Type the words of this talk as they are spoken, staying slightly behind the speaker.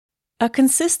A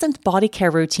consistent body care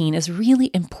routine is a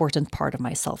really important part of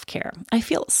my self-care. I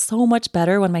feel so much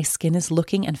better when my skin is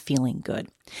looking and feeling good.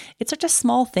 It's such a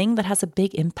small thing that has a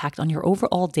big impact on your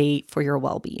overall day for your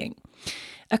well-being.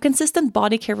 A consistent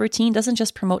body care routine doesn't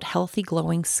just promote healthy,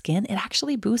 glowing skin, it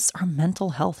actually boosts our mental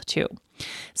health too.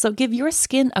 So give your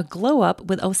skin a glow up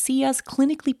with Osea's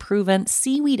clinically proven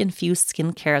seaweed-infused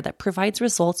skincare that provides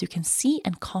results you can see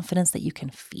and confidence that you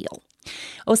can feel.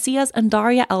 Osea's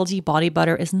Undaria algae body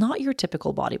butter is not your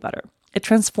typical body butter. It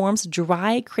transforms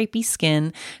dry, crepey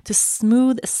skin to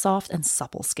smooth, soft, and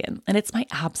supple skin, and it's my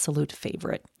absolute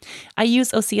favorite. I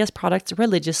use Osea's products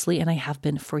religiously, and I have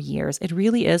been for years. It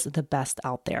really is the best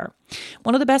out there.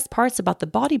 One of the best parts about the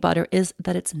body butter is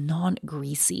that it's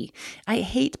non-greasy. I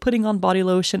hate putting on body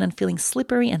lotion and feeling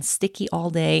slippery and sticky all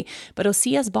day, but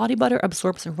Osea's body butter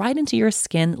absorbs right into your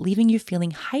skin, leaving you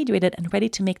feeling hydrated and ready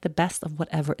to make the best of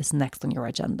whatever is next on your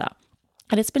agenda.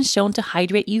 And it's been shown to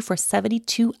hydrate you for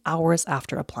 72 hours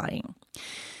after applying.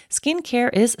 Skincare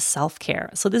is self-care,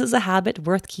 so this is a habit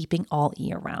worth keeping all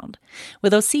year round.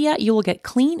 With Osea, you will get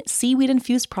clean,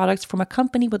 seaweed-infused products from a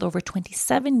company with over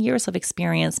 27 years of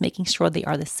experience, making sure they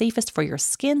are the safest for your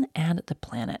skin and the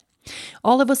planet.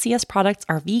 All of Osea's products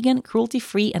are vegan,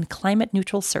 cruelty-free, and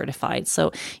climate-neutral certified,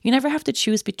 so you never have to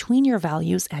choose between your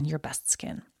values and your best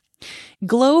skin.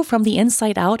 Glow from the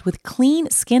inside out with clean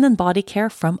skin and body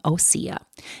care from Osea.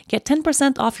 Get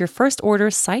 10% off your first order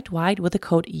site-wide with the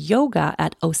code YOGA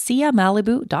at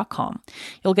OseaMalibu.com.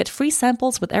 You'll get free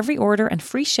samples with every order and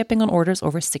free shipping on orders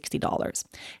over $60.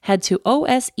 Head to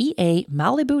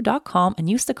OSEAMalibu.com and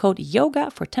use the code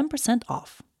YOGA for 10%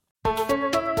 off.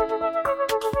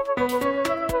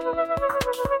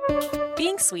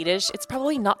 Being Swedish, it's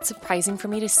probably not surprising for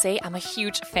me to say I'm a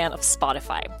huge fan of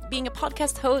Spotify. Being a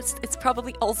podcast host, it's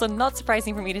probably also not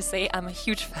surprising for me to say I'm a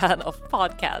huge fan of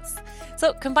podcasts.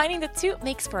 So combining the two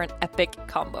makes for an epic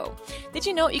combo. Did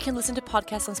you know you can listen to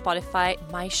podcasts on Spotify,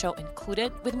 my show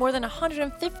included? With more than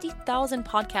 150,000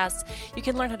 podcasts, you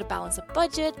can learn how to balance a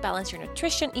budget, balance your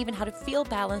nutrition, even how to feel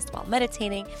balanced while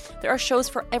meditating. There are shows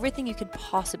for everything you could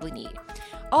possibly need.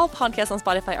 All podcasts on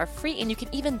Spotify are free, and you can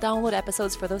even download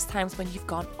episodes for those times when you've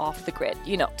gone off the grid,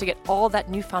 to get all that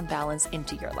newfound balance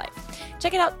into your life.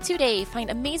 Check it out today. Find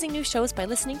amazing new shows by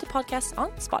listening to podcasts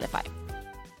on Spotify.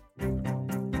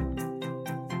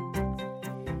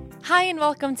 Hi, and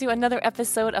welcome to another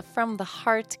episode of From the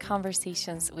Heart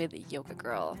Conversations with Yoga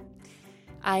Girl.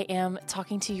 I am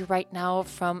talking to you right now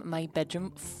from my bedroom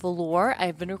floor.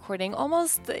 I've been recording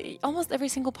almost every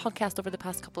single podcast over the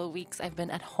past couple of weeks. I've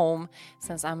been at home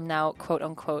since I'm now quote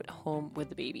unquote home with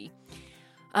the baby.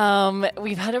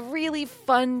 We've had a really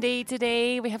fun day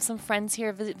today. We have some friends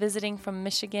here visiting from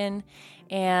Michigan,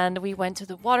 and we went to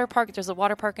the water park. There's a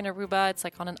water park in Aruba. It's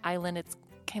like on an island. It's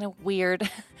kind of weird.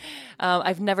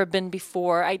 I've never been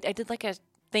before. I did like a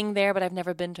thing there, but I've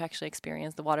never been to actually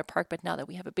experience the water park. But now that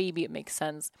we have a baby, it makes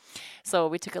sense. So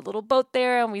we took a little boat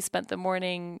there, and we spent the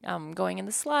morning going in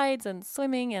the slides and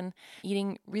swimming and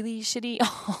eating really shitty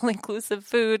all-inclusive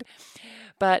food.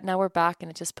 But now we're back, and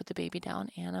I just put the baby down,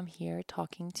 and I'm here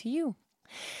talking to you.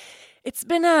 It's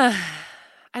been I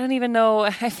don't even know.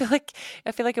 I feel like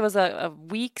it was a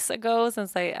weeks ago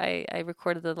since I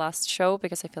recorded the last show,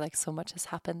 because I feel like so much has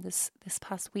happened this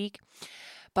past week.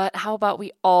 But how about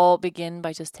we all begin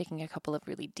by just taking a couple of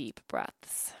really deep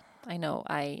breaths? I know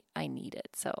I need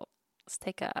it. So let's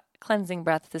take a cleansing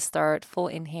breath to start. Full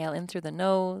inhale in through the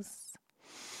nose.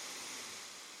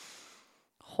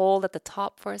 Hold at the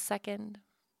top for a second.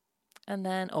 And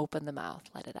then open the mouth.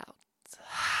 Let it out.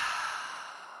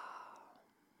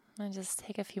 And just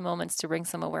take a few moments to bring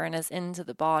some awareness into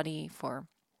the body for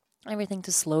everything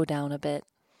to slow down a bit.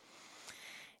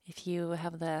 If you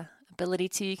have the ability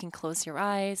to, you can close your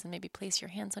eyes and maybe place your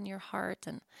hands on your heart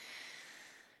and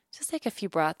just take a few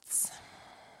breaths.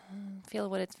 Feel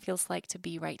what it feels like to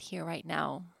be right here, right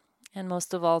now. And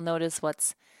most of all, notice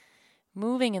what's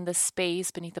moving in the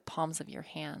space beneath the palms of your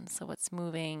hands. So what's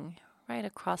moving right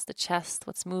across the chest,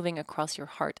 what's moving across your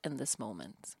heart in this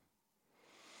moment.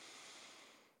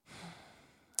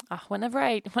 Whenever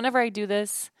I do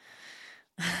this,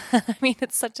 I mean,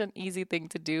 it's such an easy thing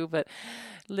to do, but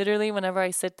literally whenever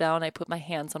I sit down, I put my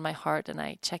hands on my heart and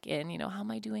I check in, how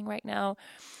am I doing right now?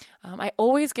 I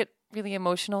always get really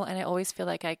emotional, and I always feel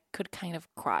like I could kind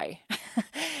of cry.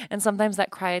 And sometimes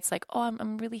that cry, it's like,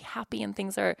 I'm really happy and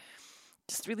things are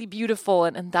just really beautiful.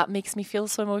 And that makes me feel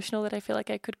so emotional that I feel like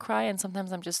I could cry. And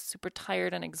sometimes I'm just super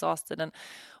tired and exhausted. And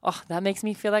that makes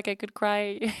me feel like I could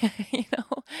cry.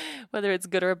 Whether it's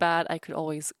good or bad, I could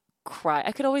always cry.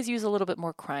 I could always use a little bit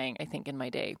more crying, I think, in my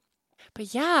day.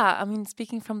 But yeah, I mean,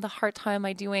 speaking from the heart, how am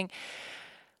I doing?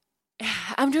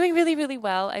 I'm doing really, really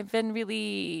well. I've been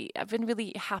really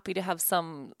happy to have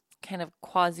some kind of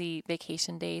quasi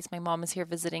vacation days. My mom is here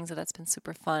visiting, so that's been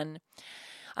super fun.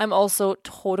 I'm also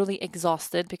totally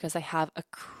exhausted because I have a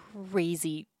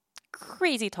crazy,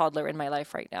 crazy toddler in my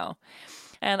life right now.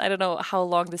 And I don't know how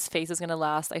long this phase is going to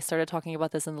last. I started talking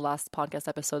about this in the last podcast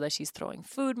episode that she's throwing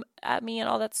food at me and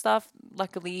all that stuff.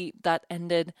 Luckily, that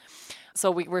ended. So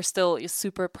we're still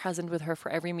super present with her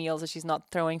for every meal. So she's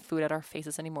not throwing food at our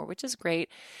faces anymore, which is great.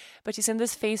 But she's in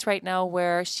this phase right now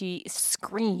where she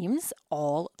screams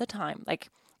all the time. Like,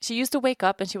 she used to wake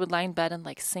up and she would lie in bed and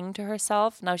like sing to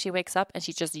herself. Now she wakes up and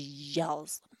she just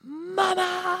yells,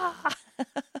 "Mama!"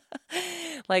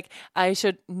 Like, I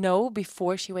should know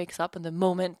before she wakes up, and the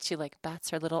moment she like bats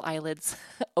her little eyelids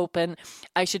open,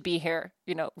 I should be here,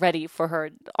 ready for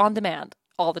her on demand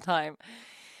all the time.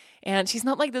 And she's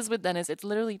not like this with Dennis. It's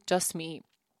literally just me.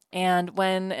 And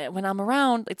when I'm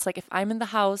around, it's like if I'm in the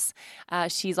house,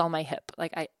 she's on my hip.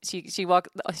 Like she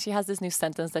has this new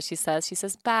sentence that she says. She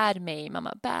says, "Bad me,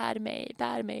 mama, bad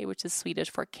me," which is Swedish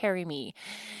for carry me,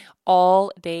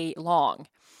 all day long.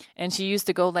 And she used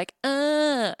to go like,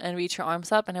 and reach her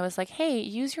arms up. And I was like, hey,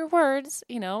 use your words,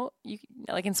 you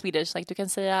like in Swedish, like, du kan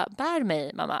säga bad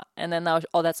me, mama. And then now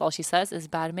that's all she says is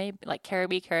bad me, like carry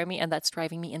me. And that's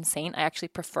driving me insane. I actually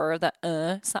prefer the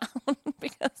sound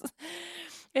because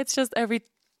it's just every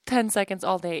 10 seconds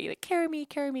all day, like, carry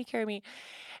me.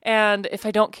 And if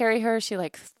I don't carry her, she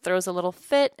like throws a little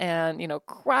fit and,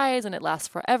 cries, and it lasts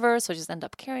forever. So I just end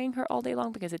up carrying her all day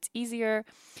long because it's easier.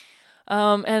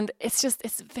 And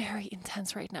it's very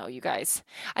intense right now, you guys.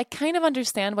 I kind of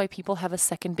understand why people have a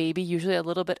second baby usually a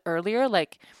little bit earlier,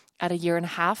 like at a year and a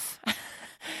half,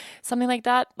 something like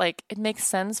that. Like, it makes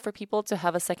sense for people to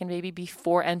have a second baby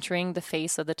before entering the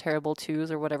phase of the terrible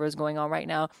twos or whatever is going on right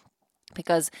now.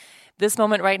 Because this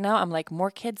moment right now, I'm like,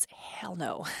 more kids? Hell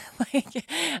no. Like,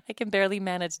 I can barely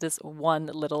manage this one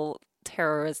little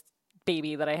terrorist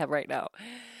baby that I have right now.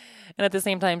 And at the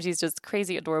same time, she's just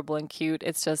crazy adorable and cute.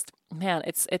 It's just, man,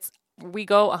 we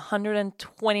go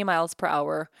 120 miles per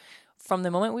hour from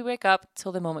the moment we wake up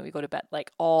till the moment we go to bed,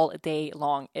 like all day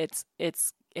long. It's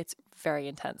very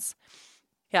intense.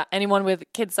 Yeah, anyone with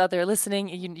kids out there listening,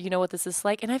 you know what this is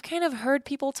like. And I've kind of heard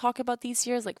people talk about these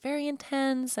years like very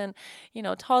intense, and,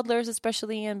 toddlers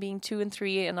especially, and being 2 and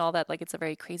 3 and all that. Like, it's a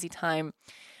very crazy time.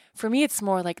 For me, it's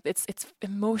more like it's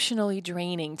emotionally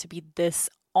draining to be this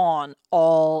on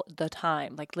all the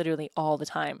time, like literally all the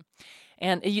time.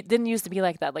 And it didn't used to be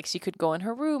like that. Like, she could go in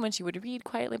her room and she would read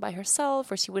quietly by herself,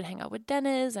 or she would hang out with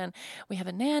Dennis, and we have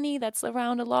a nanny that's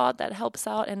around a lot that helps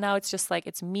out. And now it's just like,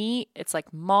 it's me, it's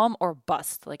like mom or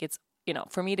bust. Like, it's,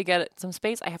 for me to get some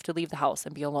space, I have to leave the house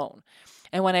and be alone.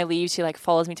 And when I leave, she like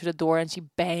follows me to the door and she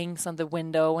bangs on the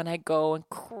window when I go, and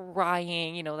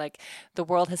crying, like the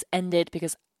world has ended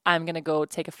because I'm going to go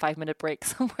take a 5-minute break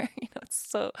somewhere.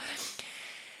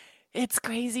 It's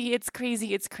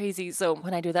crazy. So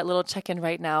when I do that little check-in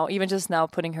right now, even just now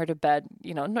putting her to bed,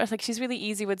 like, she's really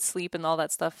easy with sleep and all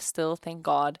that stuff still, thank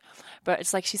God. But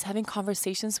it's like she's having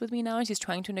conversations with me now and she's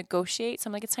trying to negotiate. So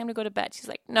I'm like, it's time to go to bed. She's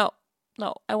like, no,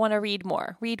 I want to read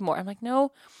more. I'm like,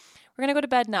 no, we're going to go to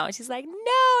bed now. And she's like, no,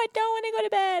 I don't want to go to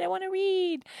bed. I want to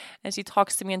read. And she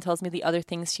talks to me and tells me the other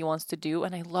things she wants to do.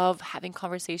 And I love having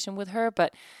conversation with her,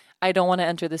 but I don't want to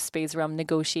enter this space where I'm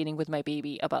negotiating with my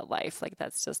baby about life. Like,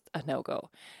 that's just a no-go.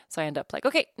 So I end up like,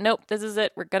 okay, nope, this is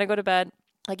it. We're going to go to bed.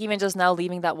 Like, even just now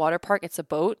leaving that water park, it's a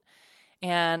boat.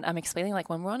 And I'm explaining,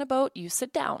 like, when we're on a boat, you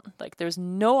sit down. Like, there's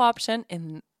no option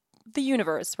in the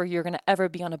universe where you're going to ever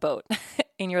be on a boat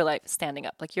in your life standing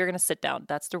up. Like, you're going to sit down.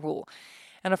 That's the rule.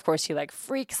 And of course, she like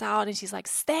freaks out and she's like,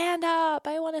 stand up.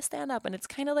 I want to stand up. And it's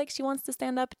kind of like she wants to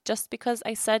stand up just because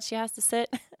I said she has to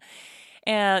sit.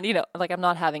 And, like, I'm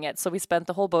not having it. So we spent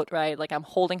the whole boat ride, like, I'm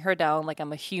holding her down like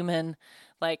I'm a human,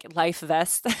 like, life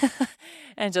vest.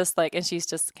 And just like, and she's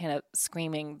just kind of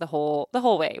screaming the whole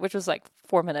way, which was like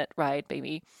 4-minute ride,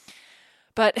 baby.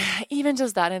 But even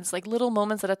just that, and it's like little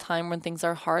moments at a time when things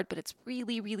are hard, but it's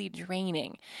really, really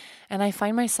draining. And I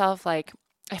find myself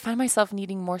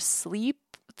needing more sleep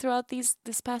throughout this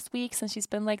past week since she's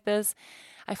been like this.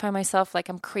 I find myself like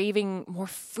I'm craving more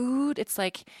food. It's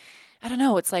like, I don't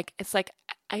know. It's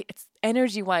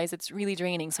energy wise, it's really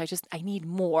draining. So I need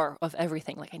more of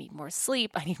everything. Like, I need more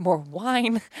sleep. I need more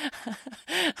wine.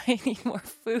 I need more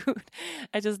food.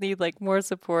 I just need like more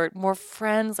support, more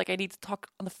friends. Like, I need to talk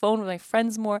on the phone with my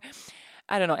friends more.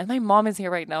 I don't know. And my mom is here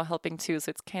right now helping too. So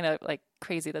it's kind of like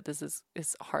crazy that this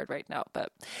is hard right now.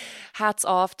 But hats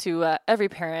off to every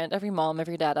parent, every mom,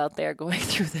 every dad out there going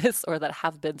through this or that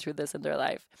have been through this in their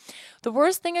life. The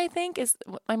worst thing I think is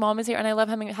my mom is here, and I love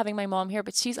having my mom here,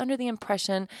 but she's under the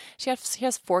impression she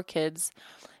has 4 kids,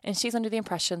 and she's under the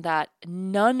impression that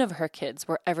none of her kids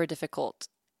were ever difficult,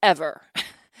 ever.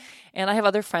 And I have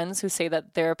other friends who say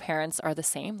that their parents are the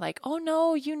same, like, oh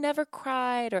no, you never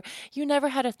cried or you never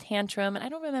had a tantrum. And I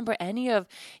don't remember any of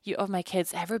my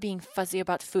kids ever being fuzzy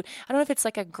about food. I don't know if it's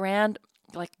like a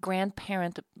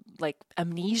grandparent like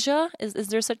amnesia. Is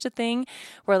there such a thing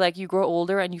where like you grow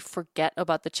older and you forget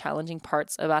about the challenging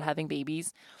parts about having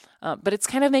babies? But it's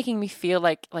kind of making me feel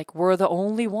like we're the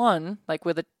only one, like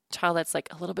with a child that's like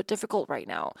a little bit difficult right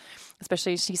now,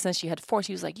 especially since she had 4.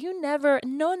 She was like,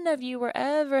 none of you were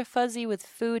ever fuzzy with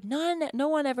food. No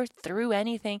one ever threw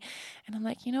anything. And I'm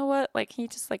like, you know what? Like, can you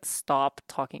just like stop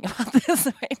talking about this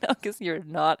right now? Because you're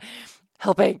not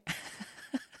helping.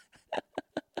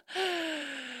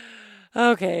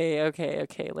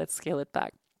 Okay. Let's scale it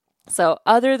back. So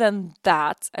other than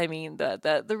that, I mean,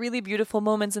 the really beautiful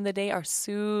moments in the day are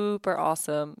super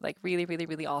awesome, like really, really,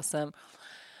 really awesome.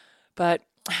 But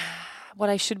what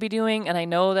I should be doing, and I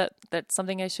know that that's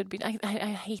something I should be,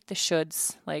 I hate the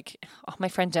shoulds. Like my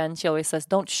friend Jen, she always says,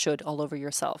 don't should all over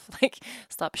yourself. Like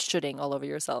stop shoulding all over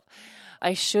yourself.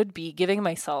 I should be giving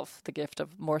myself the gift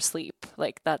of more sleep.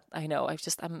 Like that, I know. It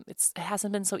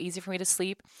hasn't been so easy for me to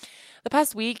sleep. The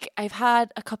past week, I've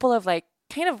had a couple of like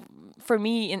kind of, for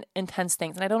me, intense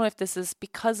things. And I don't know if this is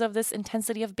because of this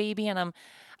intensity of baby, and I'm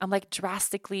like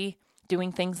drastically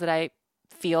doing things that I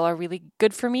feel are really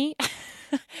good for me.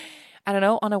 I don't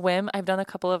know, on a whim, I've done a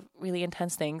couple of really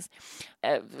intense things.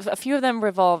 A few of them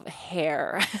revolve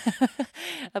hair.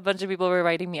 A bunch of people were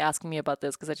writing me, asking me about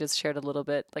this because I just shared a little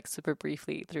bit, like super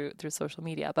briefly through social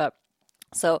media. But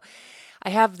so I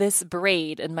have this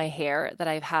braid in my hair that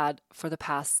I've had for the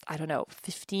past, I don't know,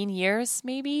 15 years,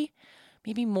 maybe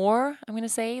more. I'm going to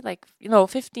say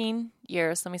 15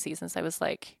 years. Let me see, since I was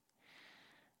like,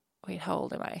 wait, how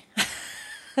old am I?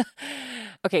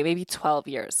 Okay, maybe 12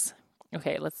 years.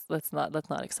 Okay, let's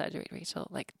not exaggerate, Rachel.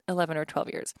 Like 11 or 12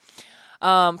 years.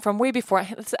 From way before.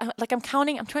 I'm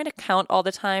trying to count all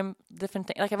the time different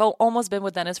things. Like I've almost been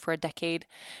with Dennis for a decade,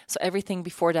 so everything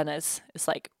before Dennis is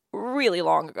like really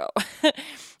long ago.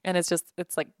 And it's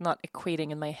like not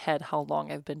equating in my head how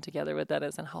long I've been together with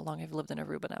Dennis and how long I've lived in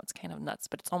Aruba now. It's kind of nuts,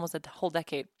 but it's almost a whole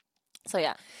decade. So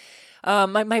yeah.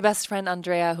 My best friend,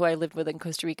 Andrea, who I lived with in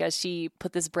Costa Rica, she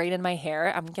put this braid in my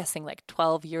hair, I'm guessing like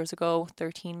 12 years ago,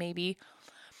 13 maybe.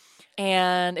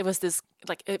 And it was this,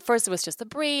 like, at first it was just a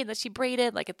braid that she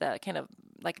braided, like at the kind of,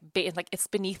 like it's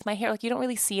beneath my hair. Like you don't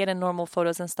really see it in normal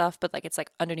photos and stuff, but like it's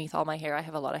like underneath all my hair. I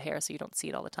have a lot of hair, so you don't see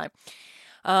it all the time.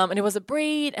 And it was a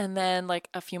braid, and then like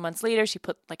a few months later, she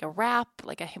put like a wrap,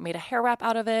 like I made a hair wrap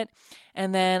out of it,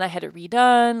 and then I had it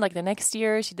redone. Like the next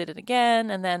year, she did it again,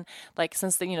 and then like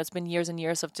since then, it's been years and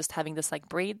years of just having this like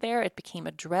braid there. It became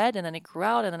a dread, and then it grew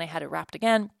out, and then I had it wrapped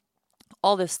again.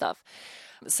 All this stuff.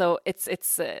 So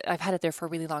it's I've had it there for a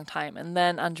really long time. And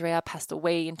then Andrea passed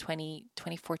away in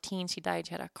 2014. She died.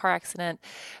 She had a car accident.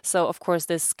 So of course,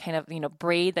 this kind of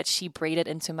braid that she braided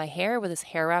into my hair with this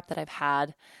hair wrap that I've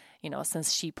had,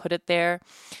 since she put it there,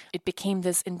 it became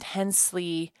this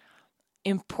intensely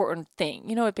important thing.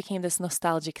 It became this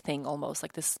nostalgic thing, almost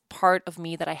like this part of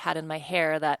me that I had in my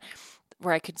hair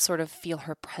where I could sort of feel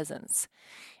her presence.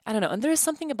 I don't know. And there is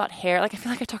something about hair. Like I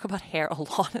feel like I talk about hair a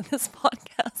lot in this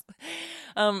podcast.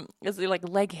 It's like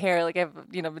leg hair. Like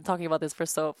I've been talking about this for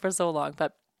so long,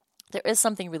 but there is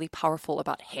something really powerful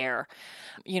about hair.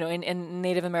 In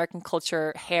Native American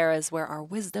culture, hair is where our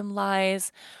wisdom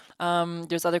lies.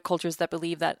 There's other cultures that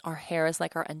believe that our hair is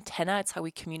like our antenna. It's how we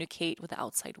communicate with the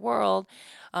outside world.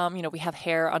 We have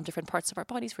hair on different parts of our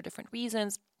bodies for different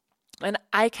reasons. And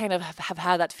I kind of have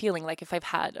had that feeling, like if I've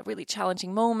had a really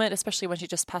challenging moment, especially when she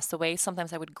just passed away,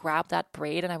 sometimes I would grab that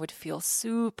braid and I would feel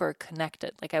super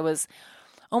connected. Like I was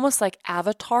almost like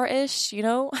Avatar-ish, I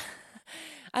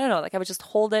don't know, like I would just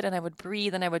hold it and I would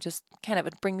breathe and I would just it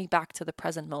would bring me back to the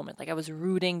present moment. Like I was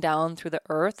rooting down through the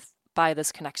earth by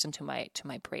this connection to my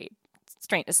braid. It's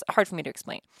strange. It's hard for me to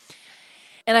explain.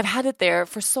 And I've had it there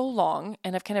for so long,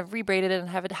 and I've kind of rebraided it and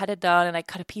have had it done, and I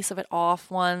cut a piece of it off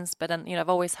once, but then, I've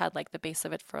always had like the base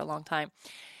of it for a long time.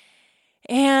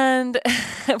 And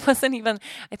it wasn't even,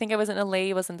 I think I was in LA,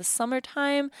 it was in the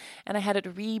summertime, and I had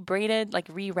it re-braided, like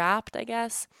rewrapped, I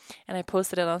guess. And I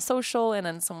posted it on social, and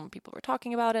then some people were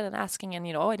talking about it and asking, and,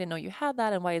 I didn't know you had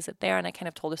that, and why is it there? And I kind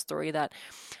of told a story that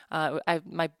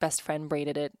my best friend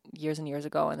braided it years and years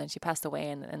ago, and then she passed away,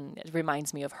 and it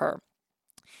reminds me of her.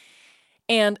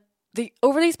 And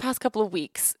over these past couple of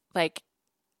weeks, like,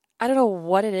 I don't know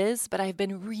what it is, but I've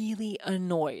been really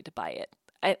annoyed by it.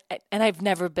 And I've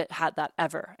never had that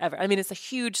ever. I mean, it's a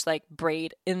huge like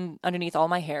braid in underneath all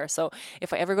my hair. So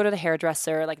if I ever go to the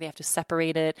hairdresser, like they have to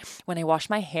separate it. When I wash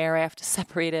my hair, I have to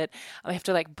separate it. I have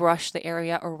to like brush the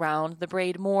area around the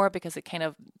braid more because it kind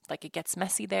of like it gets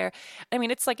messy there. I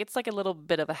mean, it's like a little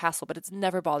bit of a hassle, but it's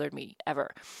never bothered me ever.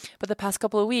 But the past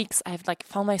couple of weeks, I've like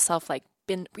found myself like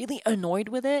been really annoyed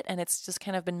with it, and it's just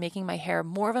kind of been making my hair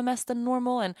more of a mess than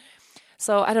normal. And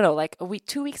so I don't know, like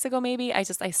 2 weeks ago, maybe I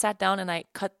sat down and I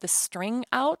cut the string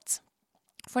out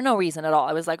for no reason at all.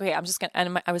 I was like, okay, I was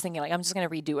thinking like, I'm just going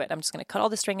to redo it. I'm just going to cut all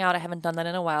the string out. I haven't done that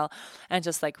in a while, and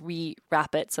just like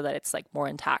rewrap it so that it's like more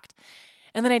intact.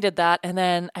 And then I did that, and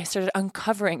then I started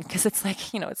uncovering, because it's like,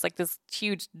 it's like this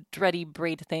huge dready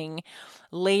braid thing,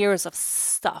 layers of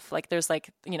stuff. Like there's like,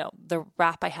 the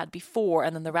wrap I had before,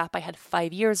 and then the wrap I had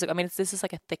 5 years ago. I mean, this is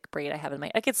like a thick braid I have in my,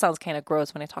 like it sounds kind of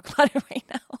gross when I talk about it right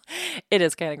now. It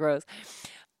is kind of gross.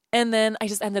 And then I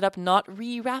just ended up not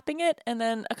rewrapping it. And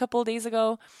then a couple of days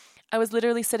ago, I was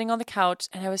literally sitting on the couch,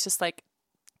 and I was just like,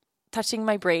 touching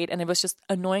my braid, and it was just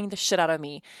annoying the shit out of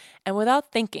me. And without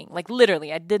thinking, like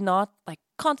literally, I did not like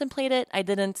contemplate it. I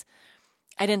didn't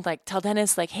like tell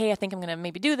Dennis like, hey, I think I'm gonna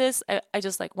maybe do this. I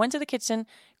just like went to the kitchen,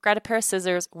 grabbed a pair of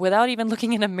scissors without even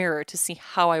looking in a mirror to see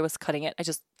how I was cutting it. I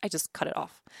just cut it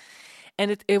off.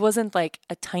 And it wasn't like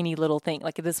a tiny little thing.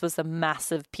 Like this was a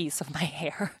massive piece of my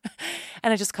hair.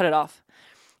 And I just cut it off.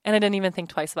 And I didn't even think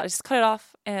twice about it. I just cut it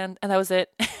off, and that was it.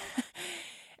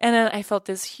 And then I felt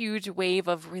this huge wave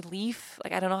of relief.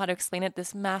 Like, I don't know how to explain it.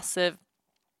 This massive,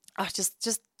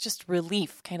 just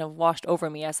relief kind of washed over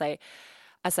me as I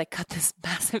cut this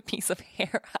massive piece of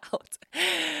hair out.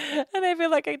 And I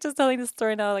feel like I'm just telling this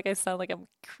story now, like I sound like I'm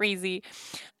crazy.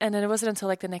 And then it wasn't until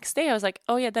like the next day I was like,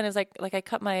 oh yeah, then it's like I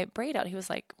cut my braid out. He was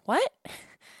like, what?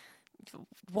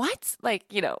 What? Like,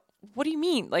 what do you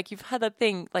mean? Like, you've had that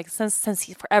thing like since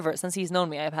he's known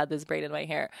me, I've had this braid in my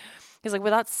hair. He's like,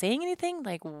 without saying anything,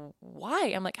 like,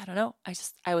 why? I'm like, I don't know.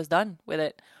 I was done with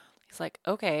it. He's like,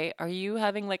 okay, are you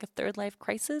having like a third life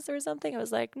crisis or something? I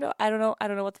was like, no, I don't know. I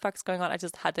don't know what the fuck's going on. I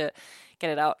just had to get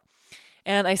it out.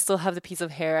 And I still have the piece of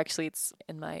hair. Actually, it's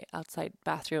in my outside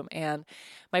bathroom. And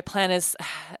my plan is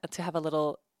to have a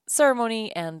little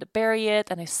ceremony and bury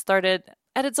it. And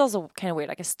it's also kind of weird.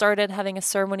 Like I started having a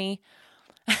ceremony.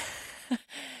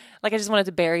 Like I just wanted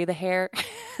to bury the hair.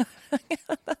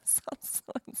 That sounds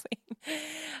so insane.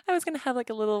 I was going to have like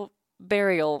a little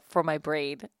burial for my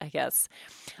braid, I guess.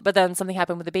 But then something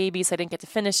happened with the baby, so I didn't get to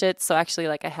finish it. So actually,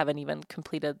 like I haven't even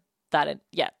completed that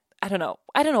yet. I don't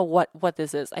know what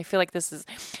this is. I feel like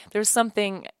there's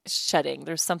something shedding.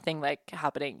 There's something like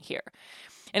happening here.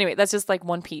 Anyway, that's just like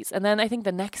one piece. And then I think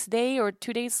the next day or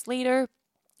 2 days later,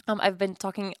 I've been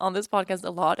talking on this podcast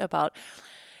a lot about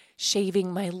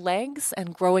shaving my legs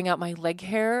and growing out my leg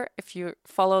hair. If you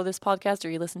follow this podcast or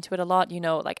you listen to it a lot,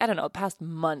 like, I don't know, past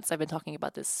months, I've been talking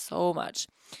about this so much.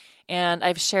 And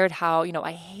I've shared how,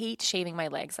 I hate shaving my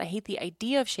legs. I hate the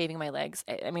idea of shaving my legs.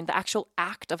 I mean, the actual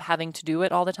act of having to do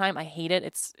it all the time, I hate it.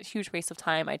 It's a huge waste of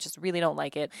time. I just really don't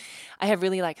like it. I have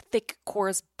really like thick,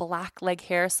 coarse, black leg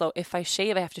hair. So if I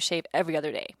shave, I have to shave every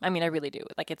other day. I mean, I really do.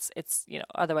 Like it's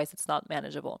otherwise it's not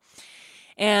manageable.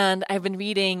 And I've been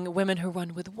reading Women Who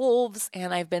Run with Wolves,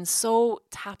 and I've been so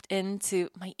tapped into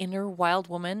my inner wild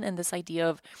woman and this idea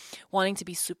of wanting to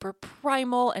be super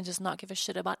primal and just not give a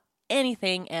shit about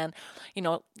anything, and,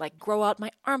 like grow out my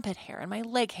armpit hair and my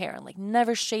leg hair and like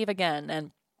never shave again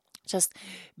and just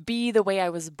be the way I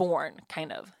was born,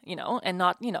 kind of, and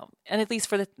not, and at least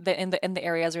for in the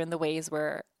areas or in the ways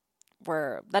where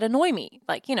that annoy me,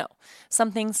 like,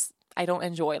 some things I don't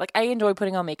enjoy. Like I enjoy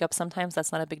putting on makeup sometimes.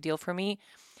 That's not a big deal for me.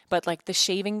 But like the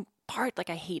shaving part, like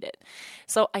I hate it.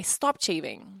 So I stopped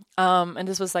shaving. And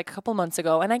this was like a couple months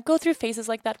ago. And I go through phases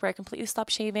like that where I completely stop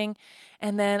shaving.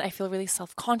 And then I feel really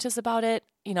self-conscious about it.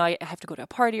 I have to go to a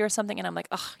party or something and I'm like,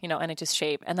 ugh, and I just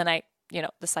shave. And then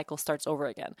the cycle starts over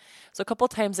again. So a couple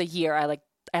times a year,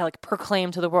 I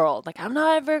proclaim to the world, like, I'm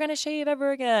not ever going to shave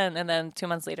ever again. And then 2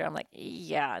 months later, I'm like,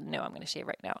 yeah, no, I'm going to shave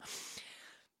right now.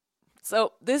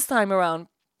 So this time around,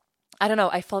 I don't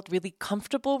know, I felt really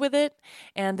comfortable with it.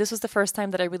 And this was the first time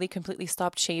that I really completely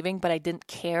stopped shaving, but I didn't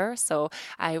care. So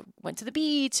I went to the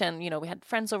beach and, we had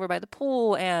friends over by the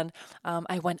pool. And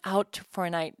I went out for a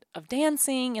night of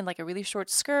dancing in like a really short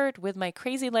skirt with my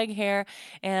crazy leg hair.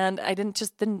 And I didn't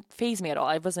faze me at all.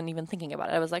 I wasn't even thinking about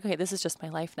it. I was like, okay, this is just my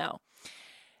life now.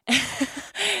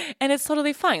 And it's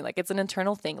totally fine. Like it's an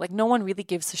internal thing. Like no one really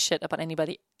gives a shit about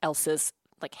anybody else's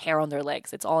like hair on their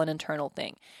legs. It's all an internal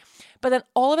thing. But then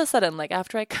all of a sudden, like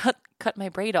after I cut my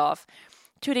braid off,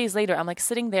 2 days later, I'm like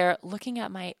sitting there looking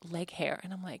at my leg hair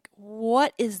and I'm like,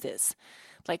 what is this?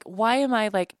 Like, why am I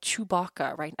like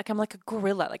Chewbacca, right? Like, I'm like a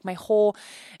gorilla, like my whole,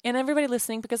 and everybody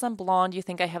listening, because I'm blonde, you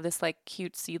think I have this like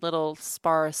cutesy little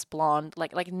sparse blonde,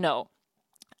 like, no,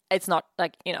 it's not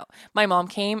like, my mom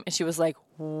came and she was like,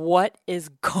 what is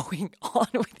going on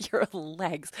with your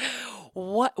legs?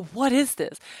 What is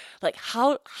this? Like,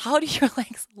 how do your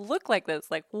legs look like this?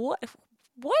 Like, what?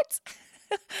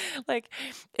 Like,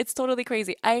 it's totally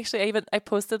crazy. I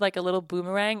posted like a little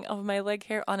boomerang of my leg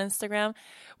hair on Instagram.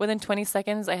 Within 20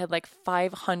 seconds, I had like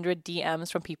 500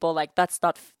 DMs from people like, that's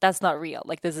not real.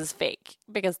 Like, this is fake,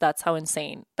 because that's how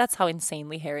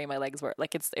insanely hairy my legs were.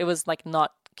 Like, it was like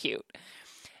not cute.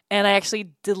 And I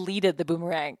actually deleted the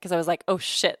boomerang because I was like, oh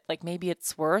shit, like maybe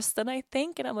it's worse than I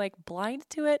think. And I'm like blind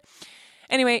to it.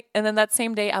 Anyway, and then that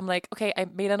same day, I'm like, okay, I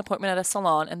made an appointment at a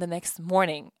salon. And the next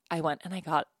morning, I went and I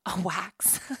got a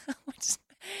wax,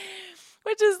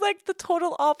 which is like the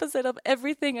total opposite of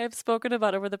everything I've spoken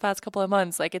about over the past couple of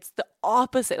months. Like, it's the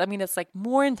opposite. I mean, it's like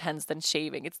more intense than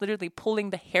shaving. It's literally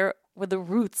pulling the hair with the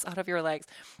roots out of your legs.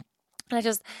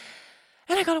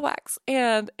 And I got a wax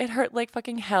and it hurt like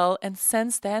fucking hell. And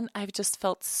since then, I've just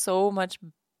felt so much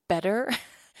better.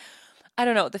 I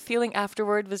don't know. The feeling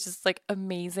afterward was just like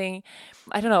amazing.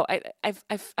 I don't know.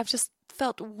 I've just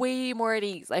felt way more at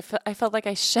ease. I felt like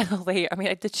I shed a layer. I mean,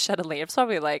 I did shed a layer. It's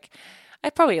probably like, I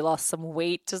probably lost some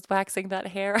weight just waxing that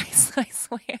hair. I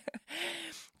swear.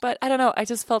 But I don't know. I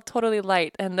just felt totally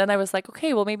light. And then I was like,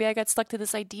 okay, well, maybe I got stuck to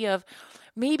this idea of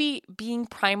maybe being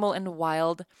primal and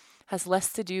wild has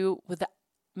less to do with the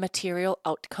material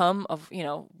outcome of,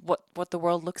 what the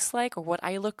world looks like or what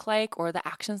I look like or the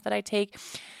actions that I take.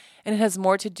 And it has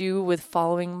more to do with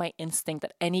following my instinct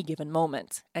at any given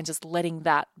moment and just letting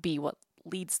that be what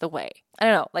leads the way. I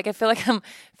don't know. Like, I feel like I'm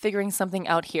figuring something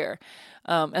out here.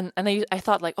 And I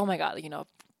thought like, oh my God,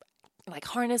 like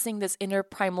harnessing this inner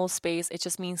primal space, it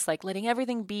just means like letting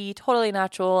everything be totally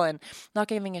natural and not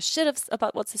giving a shit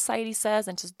about what society says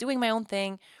and just doing my own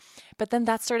thing. But then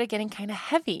that started getting kind of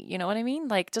heavy. You know what I mean?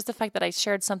 Like, just the fact that I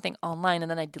shared something online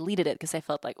and then I deleted it because I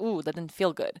felt like, ooh, that didn't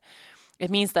feel good. It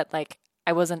means that like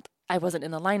I wasn't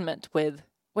in alignment with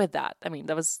that. I mean,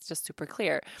 that was just super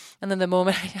clear. And then the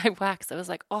moment I waxed, I was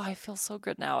like, oh, I feel so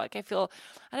good now. Like, I don't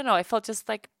know, I felt just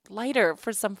like lighter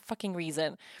for some fucking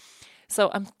reason. So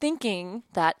I'm thinking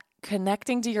that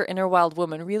connecting to your inner wild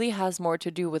woman really has more to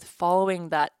do with following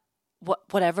that,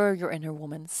 whatever your inner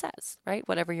woman says, right?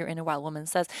 Whatever your inner wild woman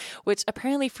says, which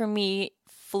apparently for me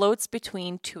floats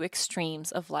between two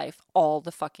extremes of life all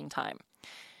the fucking time.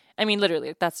 I mean,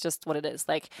 literally, that's just what it is.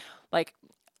 Like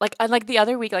the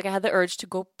other week, like I had the urge to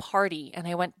go party and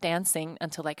I went dancing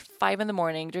until like 5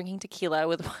 a.m, drinking tequila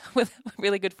with a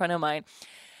really good friend of mine.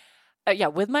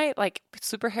 With my like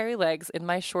super hairy legs in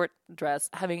my short dress,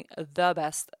 having the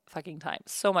best fucking time.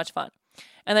 So much fun.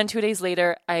 And then 2 days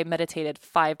later, I meditated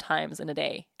 5 times in a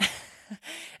day.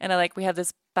 And we have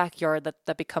this backyard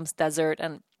that becomes desert,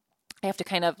 and I have to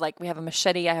kind of like, we have a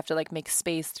machete. I have to like make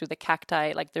space through the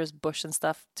cacti. Like, there's bush and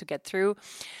stuff to get through.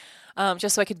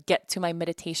 Just so I could get to my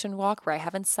meditation walk where I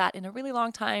haven't sat in a really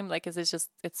long time. Like,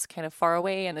 it's kind of far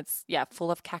away and it's,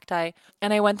 full of cacti.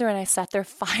 And I went there and I sat there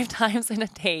 5 times in a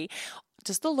day,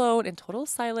 just alone in total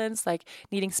silence, like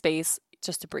needing space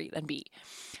just to breathe and be.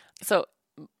 So,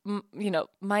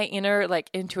 my inner like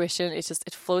intuition is just,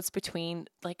 it floats between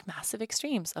like massive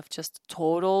extremes of just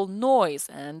total noise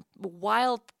and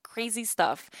wild, crazy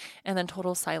stuff, and then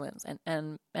total silence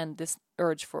and this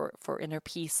urge for inner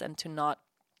peace and to not,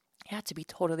 to be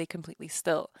totally, completely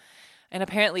still. And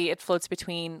apparently it floats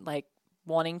between like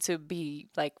wanting to be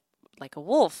like a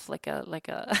wolf, like a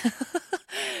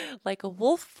like a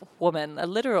wolf woman, a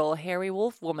literal hairy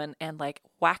wolf woman, and like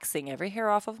waxing every hair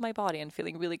off of my body and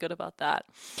feeling really good about that.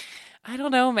 I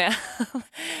don't know, man.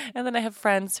 And then I have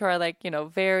friends who are like,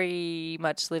 very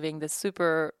much living this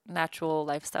super natural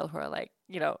lifestyle, who are like,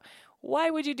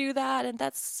 why would you do that? And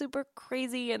that's super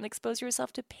crazy and expose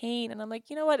yourself to pain. And I'm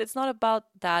like, you know what? It's not about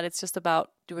that. It's just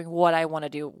about doing what I want to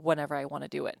do whenever I want to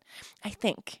do it. I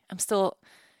think I'm still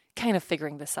kind of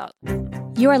figuring this out.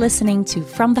 You are listening to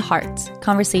From the Heart,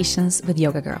 Conversations with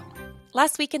Yoga Girl.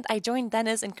 Last weekend, I joined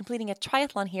Dennis in completing a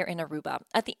triathlon here in Aruba.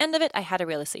 At the end of it, I had a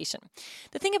realization.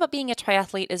 The thing about being a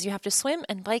triathlete is you have to swim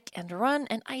and bike and run,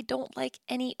 and I don't like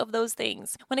any of those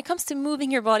things. When it comes to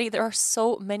moving your body, there are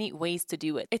so many ways to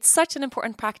do it. It's such an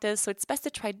important practice, so it's best to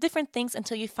try different things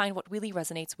until you find what really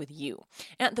resonates with you.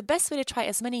 And the best way to try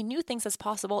as many new things as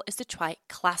possible is to try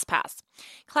ClassPass.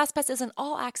 ClassPass is an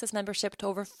all-access membership to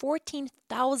over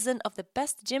 14,000 of the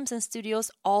best gyms and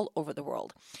studios all over the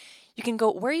world. You can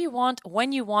go where you want,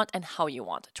 when you want, and how you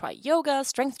want. Try yoga,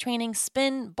 strength training,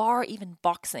 spin, bar, even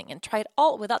boxing, and try it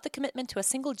all without the commitment to a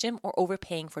single gym or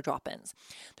overpaying for drop-ins.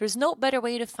 There's no better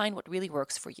way to find what really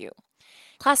works for you.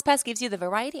 ClassPass gives you the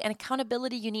variety and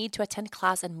accountability you need to attend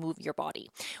class and move your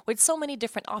body. With so many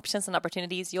different options and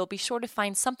opportunities, you'll be sure to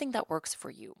find something that works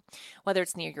for you. Whether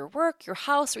it's near your work, your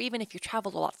house, or even if you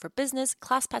travel a lot for business,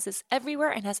 ClassPass is everywhere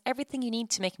and has everything you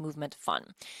need to make movement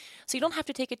fun. So you don't have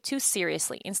to take it too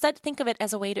seriously. Instead, think of it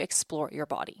as a way to explore your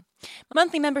body.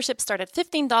 Monthly memberships start at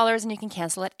 $15 and you can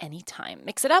cancel at any time.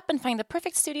 Mix it up and find the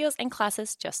perfect studios and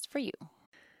classes just for you.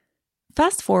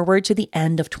 Fast forward to the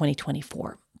end of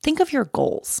 2024. Think of your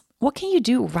goals. What can you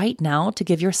do right now to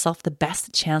give yourself the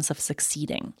best chance of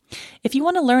succeeding? If you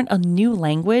want to learn a new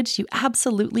language, you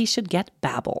absolutely should get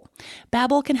Babbel.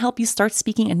 Babbel can help you start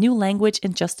speaking a new language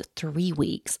in just 3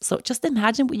 weeks. So just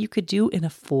imagine what you could do in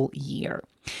a full year.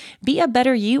 Be a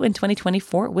better you in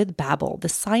 2024 with Babbel, the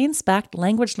science-backed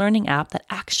language learning app that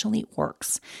actually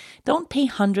works. Don't pay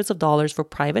hundreds of dollars for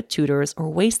private tutors or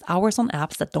waste hours on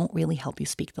apps that don't really help you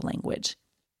speak the language.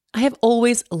 I have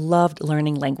always loved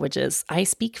learning languages. I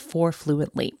speak 4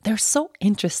 fluently. They're so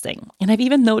interesting. And I've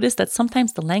even noticed that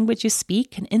sometimes the language you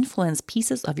speak can influence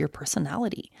pieces of your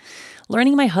personality.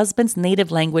 Learning my husband's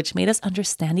native language made us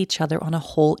understand each other on a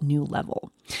whole new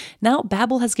level. Now,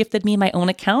 Babbel has gifted me my own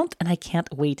account, and I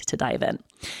can't wait to dive in.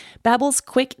 Babbel's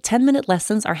quick 10-minute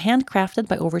lessons are handcrafted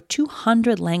by over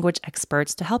 200 language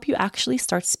experts to help you actually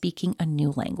start speaking a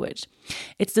new language.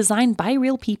 It's designed by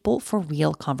real people for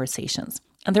real conversations.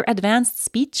 And their advanced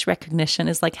speech recognition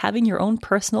is like having your own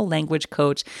personal language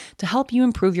coach to help you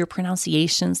improve your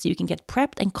pronunciation so you can get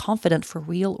prepped and confident for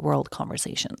real-world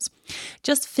conversations.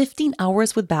 Just 15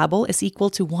 hours with Babbel is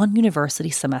equal to 1 university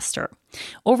semester.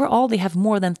 Overall, they have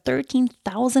more than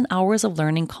 13,000 hours of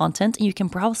learning content, and you can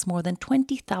browse more than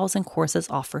 20,000 courses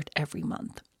offered every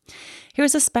month.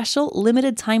 Here's a special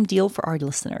limited time deal for our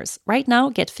listeners. Right now,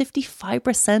 get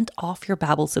 55% off your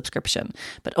Babbel subscription,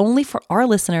 but only for our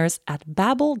listeners at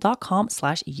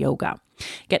babbel.com/yoga.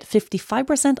 Get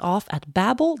 55% off at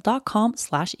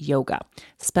babbel.com/yoga.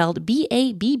 Spelled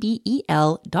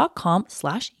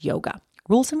BABBEL.com/yoga.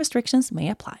 Rules and restrictions may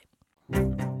apply.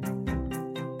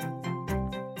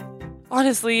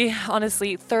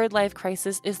 Honestly, third life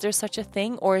crisis, is there such a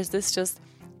thing, or is this just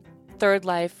third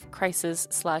life crisis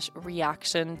 /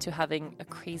 reaction to having a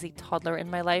crazy toddler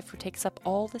in my life who takes up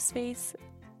all the space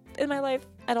in my life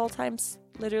at all times,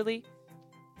 literally?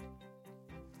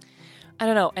 I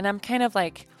don't know. And I'm kind of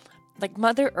like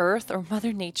Mother Earth or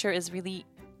Mother Nature is really,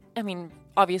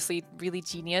 obviously really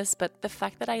genius, but the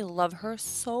fact that I love her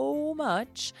so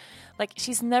much,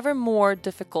 she's never more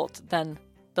difficult than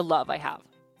the love I have,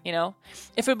 you know?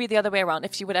 If it would be the other way around,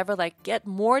 if she would ever get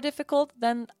more difficult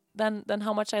than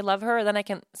how much I love her, then I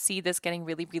can see this getting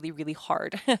really, really, really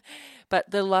hard. But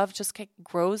the love just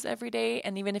grows every day.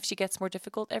 And even if she gets more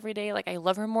difficult every day, I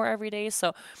love her more every day.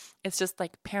 So it's just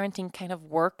parenting kind of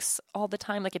works all the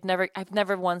time. I've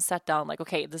never once sat down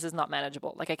okay, this is not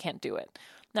manageable. I can't do it.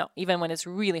 No, even when it's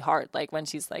really hard, when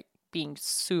she's being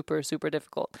super, super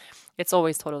difficult, it's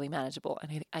always totally manageable.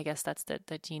 And I guess that's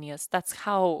the genius. That's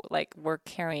how we're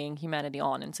carrying humanity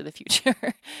on into the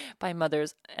future by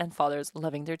mothers and fathers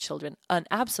loving their children an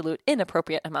absolute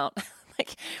inappropriate amount.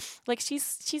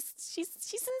 She's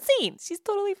insane. She's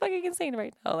totally fucking insane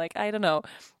right now. I don't know.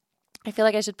 I feel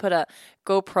I should put a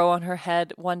GoPro on her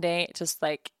head one day, just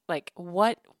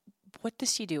what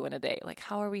does she do in a day?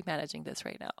 How are we managing this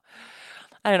right now?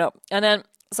 I don't know. And then,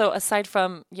 so aside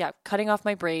from, cutting off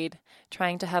my braid,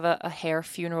 trying to have a hair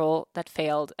funeral that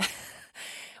failed,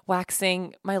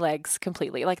 waxing my legs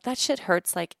completely, that shit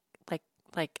hurts a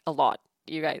lot.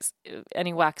 You guys,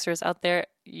 any waxers out there?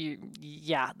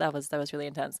 That was really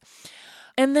intense.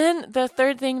 And then the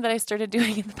third thing that I started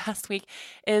doing in the past week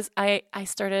is I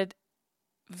started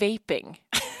vaping.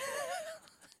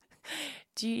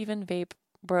 Do you even vape,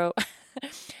 bro?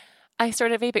 I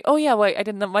started vaping. Oh yeah, I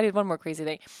did one more crazy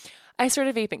thing. I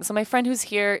started vaping. So my friend who's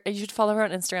here, you should follow her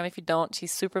on Instagram if you don't.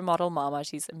 She's Supermodel Mama.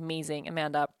 She's amazing.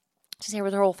 Amanda. She's here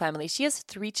with her whole family. She has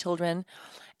 3 children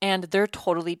and they're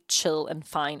totally chill and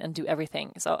fine and do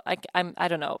everything. So I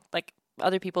don't know.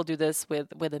 Other people do this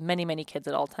with many, many kids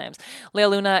at all times. Lea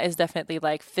Luna is definitely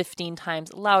 15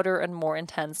 times louder and more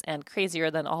intense and crazier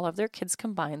than all of their kids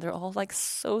combined. They're all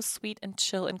so sweet and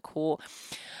chill and cool.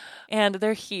 And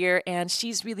they're here, and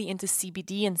she's really into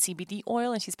CBD and CBD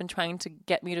oil, and she's been trying to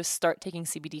get me to start taking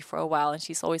CBD for a while, and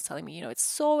she's always telling me, it's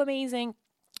so amazing.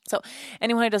 So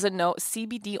anyone who doesn't know,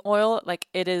 CBD oil,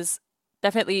 it is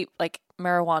definitely like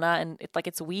marijuana, and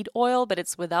it's weed oil, but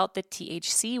it's without the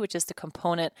THC, which is the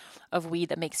component of weed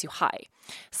that makes you high.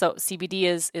 So CBD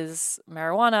is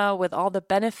marijuana with all the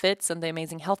benefits and the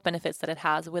amazing health benefits that it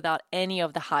has without any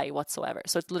of the high whatsoever.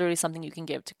 So it's literally something you can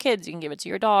give to kids, you can give it to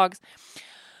your dogs.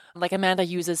 Like Amanda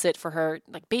uses it for her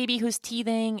like baby who's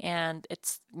teething, and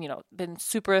it's, been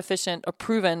super efficient or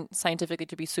proven scientifically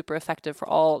to be super effective for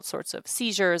all sorts of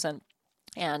seizures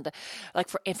and like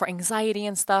for anxiety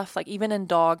and stuff. Like even in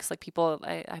dogs, like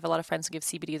I have a lot of friends who give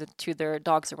CBD to their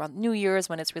dogs around New Year's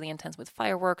when it's really intense with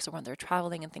fireworks or when they're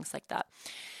traveling and things like that.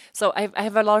 So I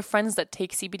have a lot of friends that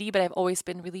take CBD, but I've always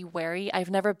been really wary. I've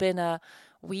never been a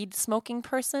weed smoking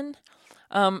person.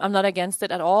 I'm not against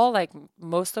it at all. Like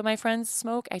most of my friends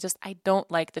smoke. I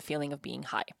don't like the feeling of being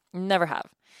high. Never have,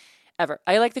 ever.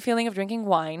 I like the feeling of drinking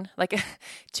wine. Like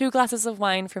 2 glasses of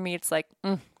wine for me, it's like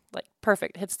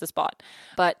perfect, hits the spot.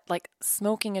 But like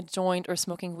smoking a joint or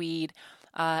smoking weed,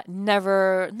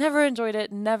 never enjoyed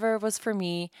it. Never was for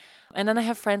me. And then I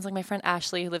have friends like my friend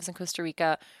Ashley, who lives in Costa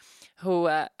Rica, who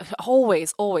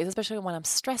always, especially when I'm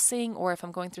stressing or if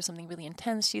I'm going through something really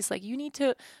intense, she's like, you need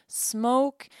to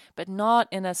smoke, but not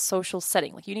in a social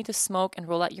setting. Like you need to smoke and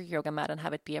roll out your yoga mat and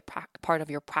have it be a part of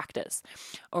your practice,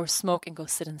 or smoke and go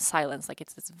sit in silence. Like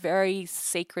it's this very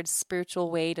sacred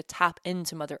spiritual way to tap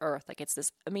into Mother Earth. Like it's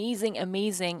this amazing,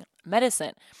 amazing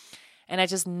medicine. And I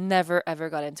just never, ever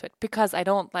got into it because I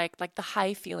don't like the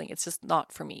high feeling. It's just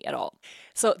not for me at all.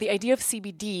 So the idea of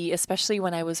CBD, especially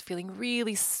when I was feeling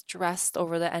really stressed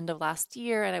over the end of last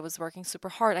year and I was working super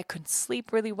hard, I couldn't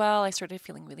sleep really well. I started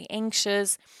feeling really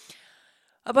anxious,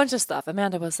 a bunch of stuff.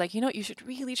 Amanda was like, you should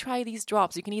really try these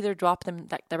drops. You can either drop them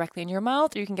directly in your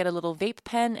mouth, or you can get a little vape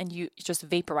pen and you just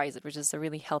vaporize it, which is a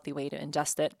really healthy way to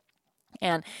ingest it.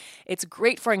 And it's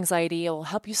great for anxiety. It will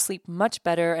help you sleep much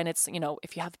better. And it's,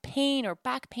 if you have pain or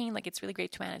back pain, like it's really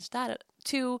great to manage that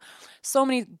too. So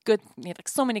many good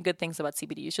things about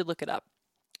CBD. You should look it up.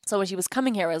 So when she was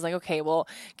coming here, I was like, okay, well,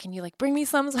 can you bring me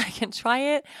some so I can try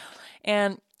it?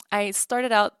 And I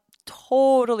started out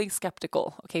totally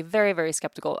skeptical. Okay, very, very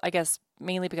skeptical. I guess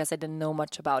mainly because I didn't know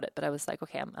much about it. But I was like,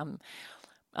 okay,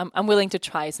 I'm willing to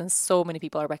try, since so many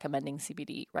people are recommending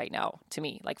CBD right now to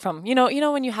me. Like from,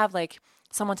 when you have like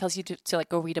someone tells you to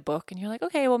go read a book and you're like,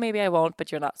 okay, well, maybe I won't,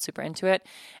 but you're not super into it.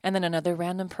 And then another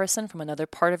random person from another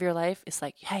part of your life is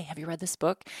like, hey, have you read this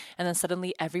book? And then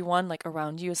suddenly everyone like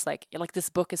around you is like this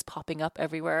book is popping up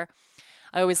everywhere.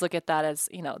 I always look at that as,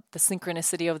 the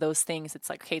synchronicity of those things. It's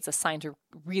like, okay, it's a sign to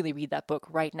really read that book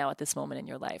right now at this moment in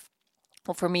your life.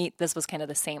 Well, for me, this was kind of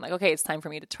the same. Like, okay, it's time for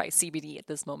me to try CBD at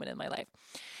this moment in my life.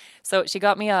 So she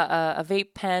got me a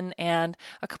vape pen and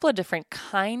a couple of different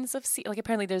kinds of CBD. Like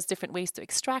apparently there's different ways to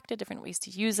extract it, different ways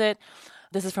to use it.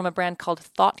 This is from a brand called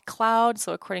Thought Cloud.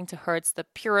 So according to her, it's the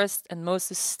purest and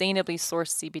most sustainably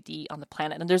sourced CBD on the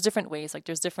planet. And there's different ways. Like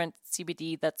there's different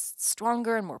CBD that's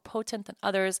stronger and more potent than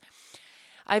others.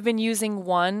 I've been using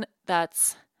one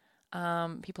that's,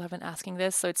 people have been asking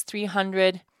this. So it's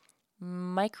 300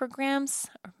 micrograms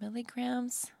or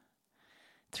milligrams,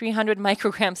 300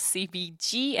 micrograms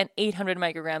CBG and 800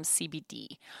 micrograms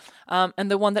CBD.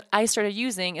 And the one that I started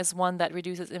using is one that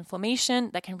reduces inflammation,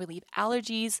 that can relieve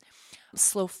allergies,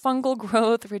 slow fungal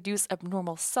growth, reduce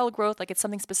abnormal cell growth. Like it's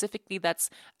something specifically that's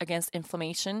against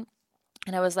inflammation.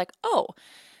 And I was like, oh,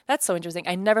 that's so interesting.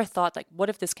 I never thought, what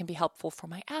if this can be helpful for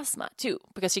my asthma too?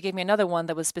 Because she gave me another one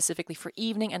that was specifically for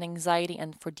evening and anxiety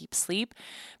and for deep sleep.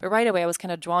 But right away, I was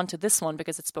kind of drawn to this one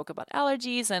because it spoke about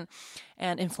allergies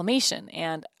and inflammation.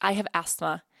 And I have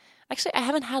asthma. Actually, I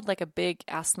haven't had a big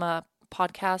asthma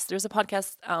podcast. There's a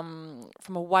podcast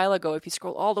from a while ago, if you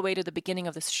scroll all the way to the beginning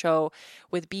of this show,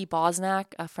 with Bea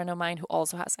Bosnack, a friend of mine who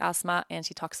also has asthma. And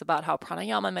she talks about how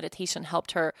pranayama meditation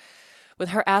helped her with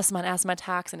her asthma and asthma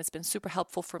attacks, and it's been super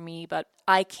helpful for me, but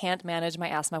I can't manage my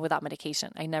asthma without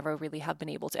medication. I never really have been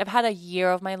able to. I've had a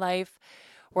year of my life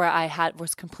where I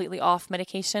was completely off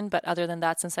medication, but other than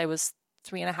that, since I was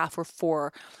 3.5 or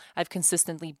 4, I've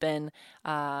consistently been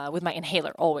with my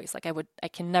inhaler always. I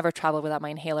can never travel without my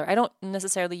inhaler. I don't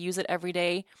necessarily use it every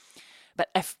day, but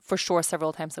for sure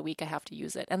several times a week I have to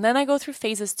use it. And then I go through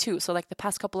phases too. So the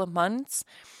past couple of months,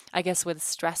 I guess with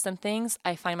stress and things,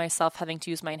 I find myself having to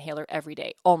use my inhaler every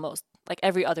day, almost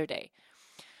every other day.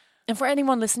 And for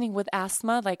anyone listening with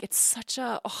asthma, it's such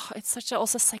a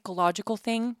also psychological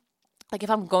thing. If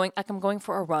I'm going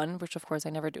for a run, which of course I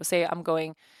never do. Say I'm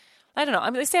going, I don't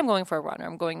know. Say I'm going for a run or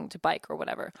I'm going to bike or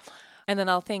whatever. And then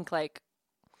I'll think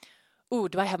ooh,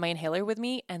 do I have my inhaler with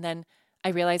me? And then I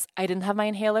realized I didn't have my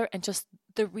inhaler, and just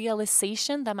the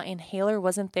realization that my inhaler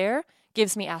wasn't there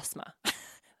gives me asthma.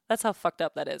 That's how fucked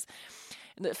up that is.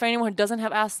 For anyone who doesn't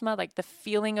have asthma, like the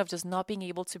feeling of just not being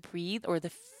able to breathe, or the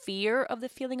fear of the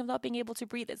feeling of not being able to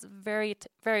breathe, is very,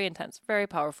 very intense, very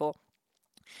powerful,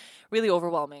 really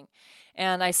overwhelming.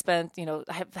 And I spent,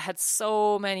 I have had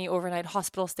so many overnight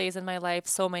hospital stays in my life,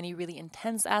 so many really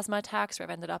intense asthma attacks where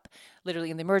I've ended up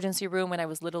literally in the emergency room when I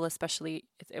was little, especially.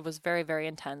 It was very, very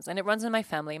intense. And it runs in my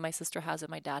family. My sister has it.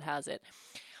 My dad has it.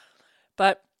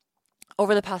 But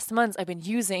over the past months, I've been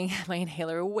using my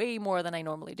inhaler way more than I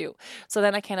normally do. So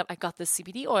then I got this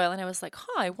CBD oil, and I was like,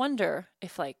 I wonder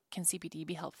if can CBD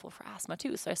be helpful for asthma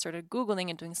too? So I started Googling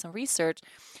and doing some research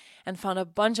and found a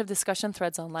bunch of discussion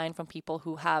threads online from people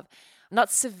who have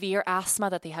not severe asthma,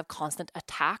 that they have constant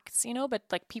attacks, but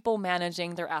like people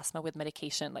managing their asthma with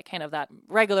medication, like kind of that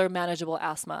regular manageable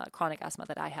asthma, chronic asthma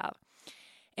that I have.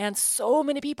 And so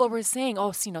many people were saying,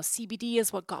 CBD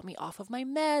is what got me off of my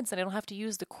meds, and I don't have to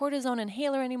use the cortisone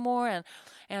inhaler anymore,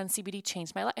 and CBD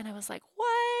changed my life. And I was like,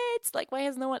 what? Like, why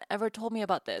has no one ever told me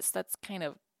about this? That's kind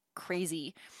of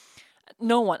crazy.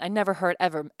 I never heard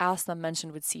ever asthma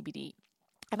mentioned with CBD.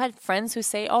 I've had friends who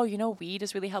say, weed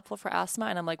is really helpful for asthma.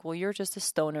 And I'm like, well, you're just a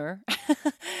stoner.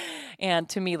 And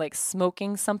to me, like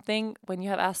smoking something when you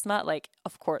have asthma, like,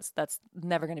 of course, that's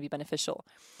never going to be beneficial.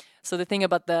 So the thing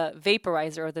about the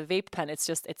vaporizer or the vape pen, it's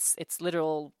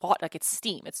literal, like it's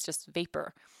steam. It's just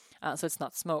vapor. So it's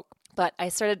not smoke. But I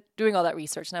started doing all that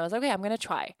research and I was like, okay, I'm going to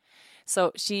try.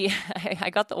 So I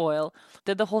got the oil,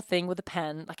 did the whole thing with the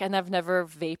pen. Like, I've never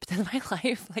vaped in my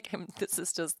life. This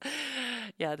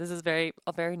is very,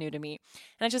 very new to me.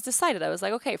 And I just decided, I was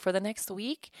like, okay, for the next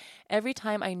week, every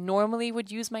time I normally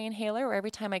would use my inhaler, or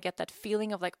every time I get that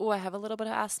feeling of like, I have a little bit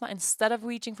of asthma, instead of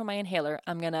reaching for my inhaler,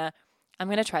 I'm going to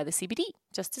try the CBD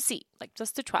just to see,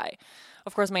 just to try.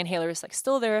 Of course, my inhaler is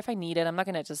still there if I need it. I'm not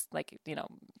going to just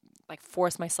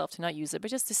force myself to not use it,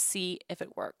 but just to see if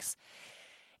it works.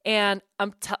 And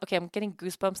I'm getting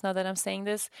goosebumps now that I'm saying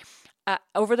this.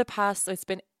 Over the past, it's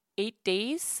been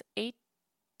 7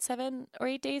 or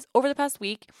 8 days. Over the past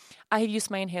week, I have used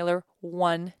my inhaler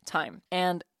one time.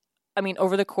 And I mean,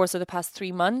 over the course of the past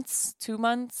 2 months,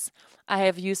 I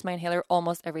have used my inhaler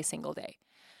almost every single day.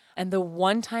 And the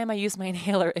one time I used my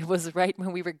inhaler, it was right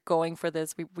when we were going for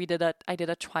this. I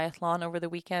did a triathlon over the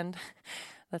weekend.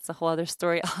 That's a whole other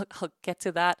story. I'll get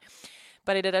to that.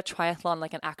 But I did a triathlon,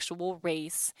 like an actual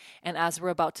race. And as we're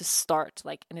about to start,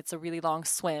 and it's a really long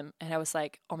swim, and I was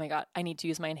like, oh my God, I need to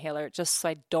use my inhaler just so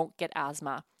I don't get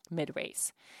asthma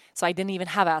mid-race. So I didn't even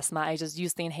have asthma. I just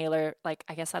used the inhaler, I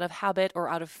guess out of habit or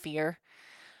out of fear.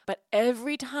 But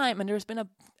every time, and there's been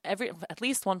at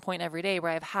least one point every day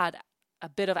where I've had a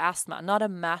bit of asthma, not a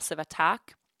massive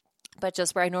attack, but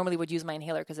just where I normally would use my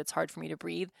inhaler because it's hard for me to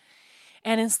breathe.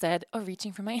 And instead of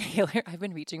reaching for my inhaler, I've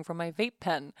been reaching for my vape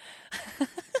pen.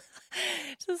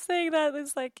 Just saying that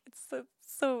is it's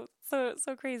so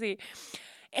crazy.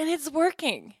 And it's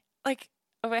working. I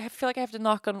feel like I have to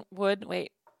knock on wood.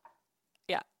 Wait.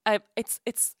 Yeah.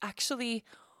 It's actually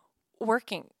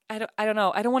working. I don't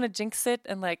know. I don't want to jinx it.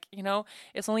 And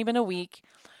it's only been a week.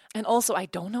 And also, I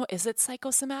don't know, is it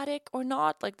psychosomatic or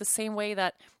not? The same way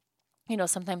that,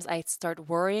 sometimes I start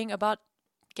worrying about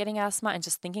getting asthma, and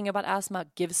just thinking about asthma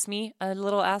gives me a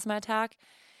little asthma attack.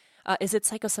 Is it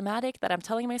psychosomatic that I'm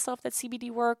telling myself that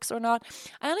CBD works or not?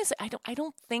 I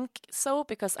don't think so,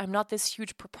 because I'm not this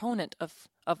huge proponent of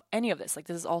any of this.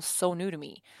 This is all so new to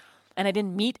me. And I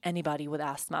didn't meet anybody with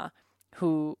asthma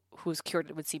who's cured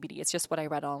it with CBD. It's just what I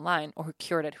read online, or who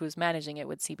cured it, who's managing it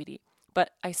with CBD.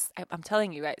 But I'm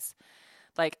telling you guys,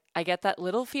 I get that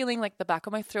little feeling the back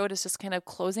of my throat is just kind of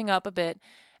closing up a bit.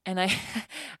 And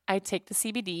I take the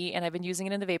CBD, and I've been using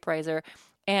it in the vaporizer,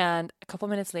 and a couple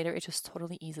minutes later, it just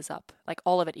totally eases up.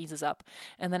 All of it eases up.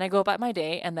 And then I go about my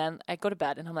day, and then I go to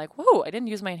bed, and I'm like, whoa, I didn't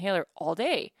use my inhaler all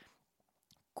day.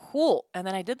 Cool. And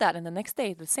then I did that, and the next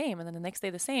day the same, and then the next day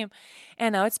the same.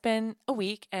 And now it's been a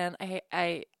week, and I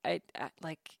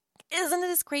isn't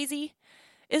this crazy?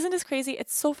 Isn't this crazy?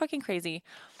 It's so fucking crazy.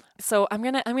 So I'm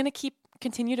gonna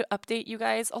continue to update you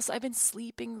guys. Also, I've been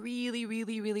sleeping really,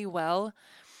 really, really well.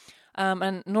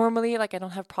 And normally, I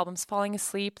don't have problems falling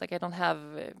asleep. I don't have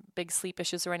big sleep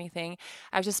issues or anything.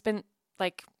 I've just been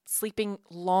sleeping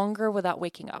longer without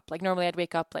waking up. Normally I'd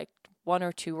wake up 1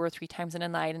 or 2 or 3 times in a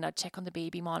night, and I'd check on the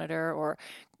baby monitor or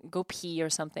go pee or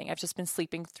something. I've just been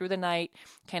sleeping through the night,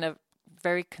 kind of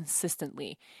very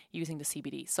consistently using the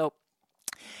CBD. So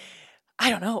I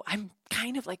don't know. I'm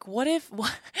kind of what if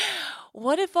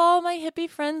all my hippie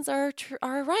friends are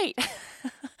right?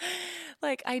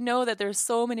 I know that there's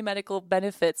so many medical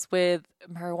benefits with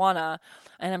marijuana,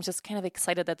 and I'm just kind of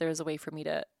excited that there's a way for me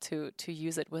to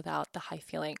use it without the high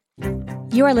feeling.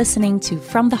 You are listening to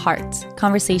From the Heart,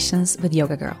 Conversations with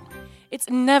Yoga Girl. It's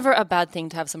never a bad thing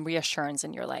to have some reassurance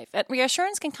in your life. And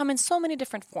reassurance can come in so many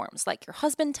different forms, like your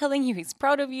husband telling you he's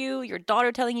proud of you, your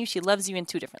daughter telling you she loves you in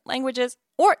 2 different languages,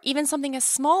 or even something as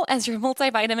small as your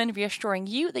multivitamin reassuring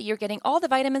you that you're getting all the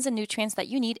vitamins and nutrients that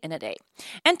you need in a day.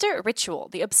 Enter Ritual,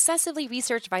 the obsessively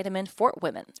researched vitamin for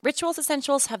women. Ritual's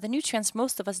essentials have the nutrients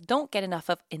most of us don't get enough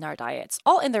of in our diets,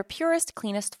 all in their purest,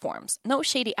 cleanest forms. No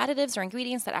shady additives or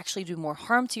ingredients that actually do more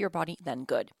harm to your body than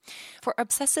good. For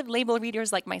obsessive label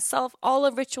readers like myself, all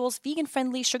of Ritual's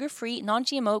vegan-friendly, sugar-free,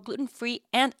 non-GMO, gluten-free,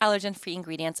 and allergen-free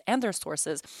ingredients and their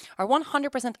sources are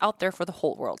 100% out there for the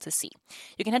whole world to see.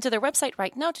 You can head to their website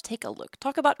right now to take a look.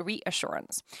 Talk about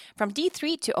reassurance. From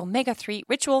D3 to omega-3,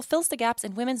 Ritual fills the gaps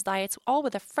in women's diets, all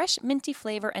with a fresh, minty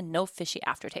flavor and no fishy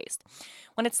aftertaste.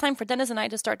 When it's time for Dennis and I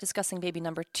to start discussing baby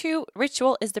number 2,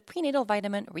 Ritual is the prenatal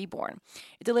vitamin reborn.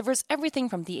 It delivers everything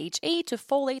from DHA to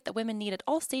folate that women need at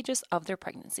all stages of their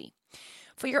pregnancy.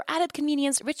 For your added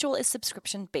convenience, Ritual is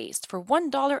subscription-based. For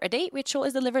 $1 a day, Ritual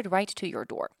is delivered right to your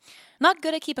door. Not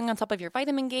good at keeping on top of your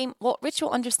vitamin game? Well,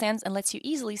 Ritual understands and lets you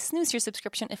easily snooze your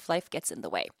subscription if life gets in the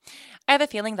way. I have a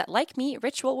feeling that, like me,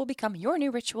 Ritual will become your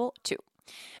new ritual, too.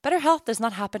 Better health does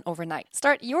not happen overnight.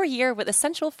 Start your year with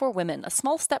Essential for Women, a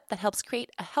small step that helps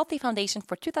create a healthy foundation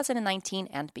for 2019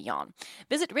 and beyond.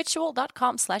 Visit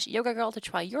ritual.com/yogagirl to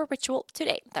try your ritual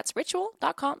today. That's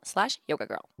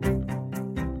ritual.com/yogagirl.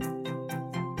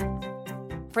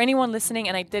 For anyone listening,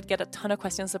 and I did get a ton of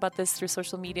questions about this through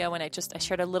social media when I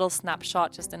shared a little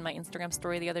snapshot just in my Instagram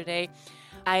story the other day.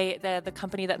 The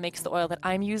company that makes the oil that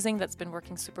I'm using that's been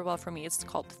working super well for me, it's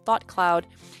called Thought Cloud.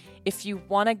 If you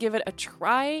want to give it a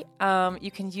try,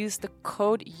 you can use the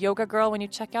code YogaGirl when you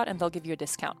check out and they'll give you a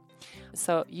discount.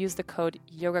 So use the code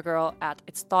YogaGirl at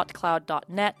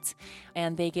itsthoughtcloud.net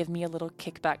and they give me a little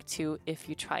kickback too if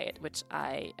you try it, which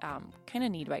I kind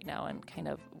of need right now and kind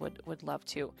of would love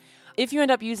to. If you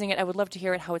end up using it, I would love to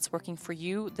hear how it's working for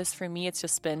you. This for me, it's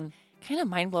just been kind of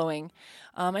mind-blowing.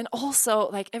 And also,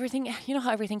 like everything, you know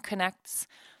how everything connects?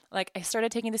 Like I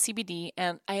started taking the CBD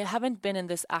and I haven't been in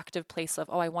this active place of,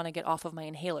 I want to get off of my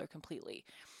inhaler completely.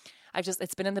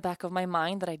 It's been in the back of my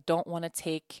mind that I don't want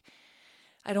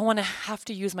to have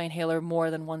to use my inhaler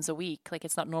more than once a week. Like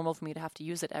it's not normal for me to have to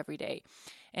use it every day.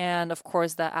 And of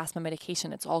course, the asthma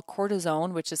medication, it's all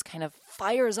cortisone, which is kind of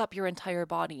fires up your entire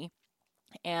body.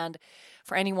 And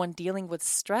for anyone dealing with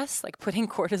stress, like putting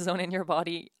cortisone in your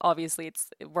body, obviously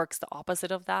it works the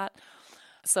opposite of that.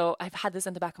 So I've had this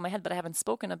in the back of my head, but I haven't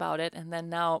spoken about it. And then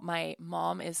now my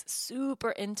mom is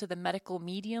super into the medical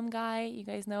medium guy. You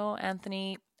guys know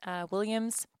Anthony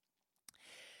Williams.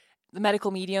 The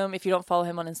medical medium, if you don't follow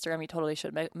him on Instagram, you totally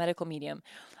should. Medical medium.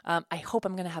 I hope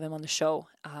I'm going to have him on the show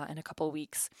in a couple of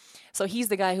weeks. So he's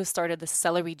the guy who started the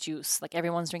celery juice. Like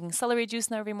everyone's drinking celery juice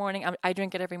now every morning. I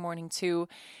drink it every morning too.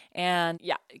 And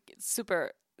yeah,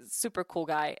 super cool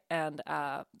guy. And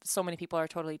so many people are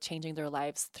totally changing their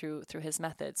lives through his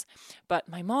methods. But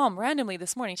my mom randomly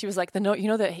this morning, she was like,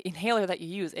 the inhaler that you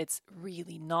use, it's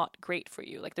really not great for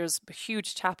you. Like there's a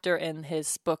huge chapter in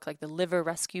his book, like the liver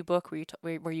rescue book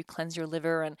where you cleanse your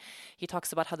liver. And he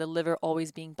talks about how the liver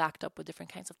always being backed up with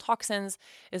different kinds of toxins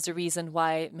is the reason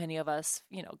why many of us,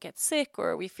 get sick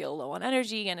or we feel low on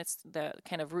energy. And it's the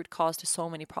kind of root cause to so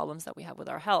many problems that we have with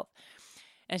our health.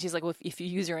 And she's like, well, if you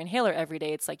use your inhaler every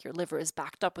day, it's like your liver is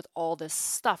backed up with all this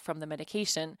stuff from the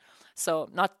medication. So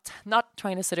not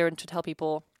trying to sit here and to tell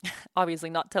people, obviously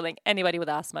not telling anybody with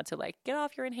asthma to like, get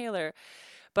off your inhaler.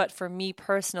 But for me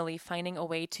personally, finding a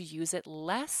way to use it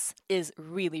less is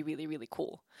really, really, really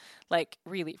cool. Like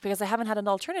really, because I haven't had an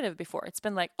alternative before. It's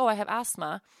been like, I have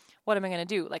asthma. What am I going to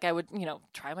do? Like I would,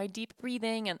 try my deep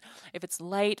breathing, and if it's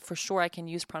light, for sure I can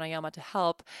use pranayama to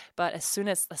help. But as soon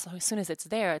as it's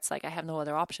there, it's like I have no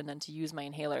other option than to use my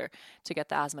inhaler to get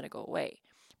the asthma to go away.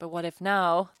 But what if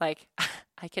now, like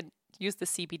I can use the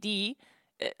CBD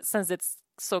since it's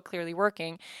so clearly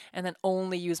working, and then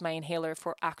only use my inhaler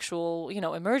for actual,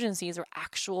 emergencies or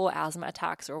actual asthma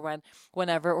attacks, or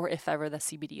whenever or if ever the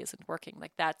CBD isn't working.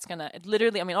 Like that's gonna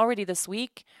literally, already this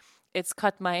week, it's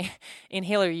cut my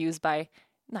inhaler use by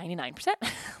 99%,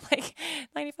 like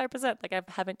 95%. Like I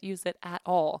haven't used it at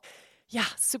all. Yeah,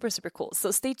 super, super cool.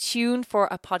 So stay tuned for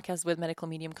a podcast with Medical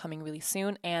Medium coming really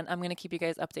soon, and I'm going to keep you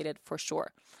guys updated for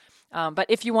sure. But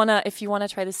if you wanna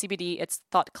try the CBD, it's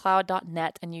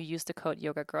thoughtcloud.net, and you use the code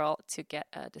YogaGirl to get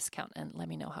a discount. And let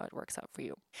me know how it works out for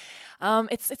you.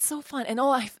 It's so fun. And there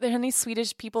are any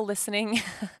Swedish people listening.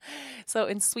 So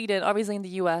in Sweden, obviously in the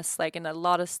U.S., like in a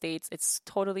lot of states, it's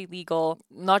totally legal.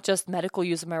 Not just medical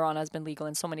use of marijuana has been legal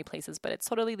in so many places, but it's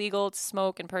totally legal to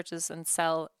smoke and purchase and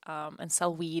sell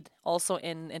weed, also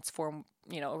in its form,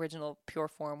 original pure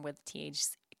form with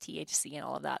THC and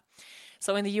all of that.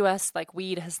 So in the US, like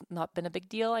weed has not been a big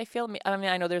deal, I feel. I mean,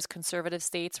 I know there's conservative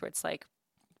states where it's like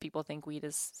people think weed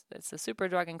it's a super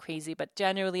drug and crazy, but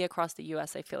generally across the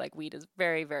US, I feel like weed is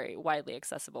very, very widely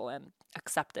accessible and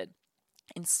accepted.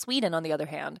 In Sweden, on the other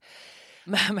hand,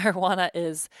 marijuana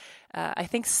is, I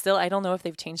think still, I don't know if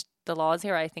they've changed the laws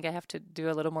here. I think I have to do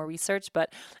a little more research,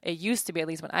 but it used to be, at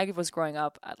least when I was growing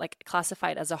up, like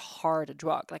classified as a hard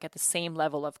drug, like at the same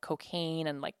level of cocaine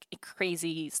and like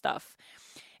crazy stuff.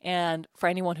 And for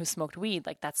anyone who smoked weed,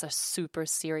 like that's a super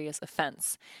serious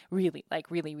offense, really,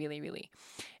 like really, really, really.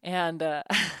 And I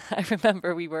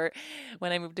remember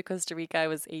when I moved to Costa Rica, I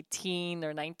was 18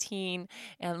 or 19,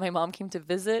 and my mom came to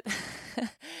visit.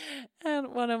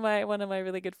 And one of my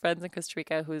really good friends in Costa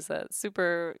Rica, who's a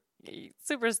super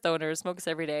stoner, smokes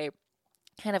every day,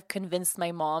 kind of convinced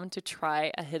my mom to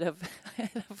try a hit of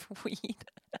weed.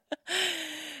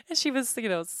 And she was,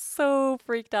 so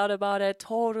freaked out about it,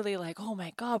 totally like, oh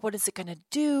my God, what is it going to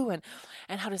do? And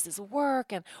how does this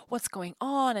work? And what's going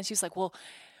on? And she's like, well,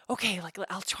 okay, like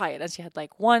I'll try it. And she had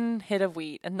like one hit of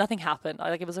weed and nothing happened.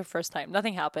 Like it was her first time.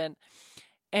 Nothing happened.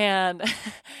 And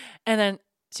then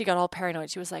she got all paranoid.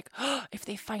 She was like, oh, if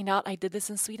they find out I did this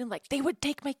in Sweden, like they would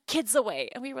take my kids away.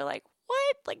 And we were like,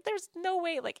 what? Like there's no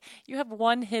way. Like you have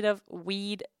one hit of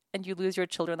weed and you lose your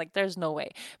children. Like there's no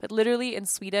way. But literally in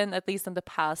Sweden, at least in the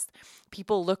past,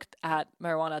 people looked at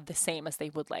marijuana the same as they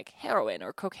would like heroin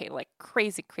or cocaine, like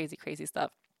crazy, crazy, crazy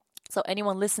stuff. So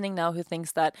anyone listening now who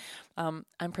thinks that I'm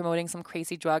promoting some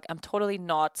crazy drug, I'm totally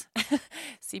not.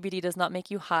 CBD does not make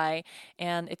you high,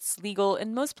 and it's legal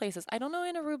in most places. I don't know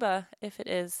in Aruba if it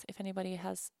is. If anybody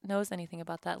knows anything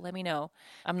about that, let me know.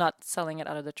 I'm not selling it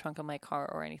out of the trunk of my car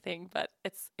or anything, but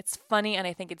it's funny, and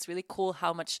I think it's really cool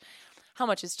how much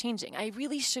is changing. I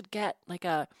really should get like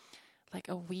a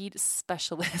weed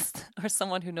specialist or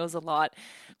someone who knows a lot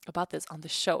about this on the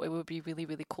show. It would be really,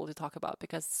 really cool to talk about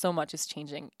because so much is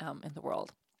changing in the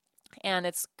world. And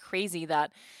it's crazy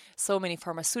that so many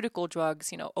pharmaceutical drugs,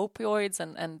 opioids,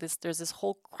 and there's this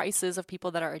whole crisis of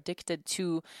people that are addicted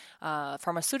to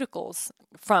pharmaceuticals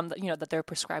from that they're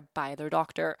prescribed by their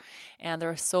doctor. And there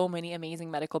are so many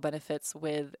amazing medical benefits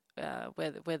with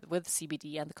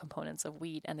CBD and the components of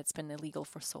weed, and it's been illegal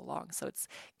for so long. So it's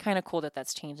kind of cool that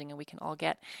that's changing, and we can all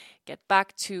get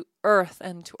back to earth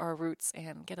and to our roots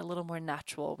and get a little more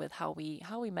natural with how we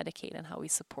medicate and how we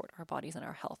support our bodies and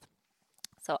our health.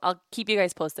 So I'll keep you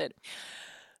guys posted.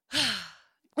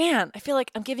 Man, I feel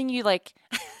like I'm giving you like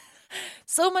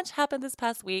so much happened this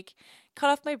past week.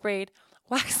 Cut off my braid,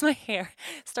 waxed my hair,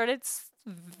 started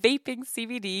vaping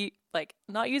CBD, like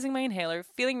not using my inhaler,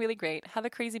 feeling really great, have a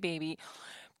crazy baby.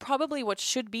 Probably what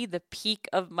should be the peak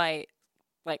of my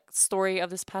like story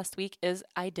of this past week is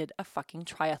I did a fucking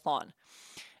triathlon.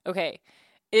 Okay.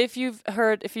 If you've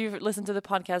listened to the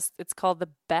podcast, it's called The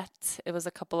Bet. It was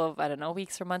a couple of,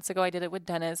 weeks or months ago. I did it with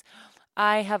Dennis.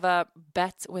 I have a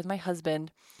bet with my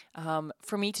husband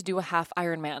for me to do a half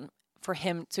Ironman, for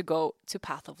him to go to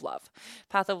Path of Love.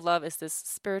 Path of Love is this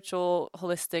spiritual,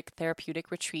 holistic,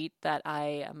 therapeutic retreat that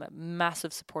I am a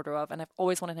massive supporter of, and I've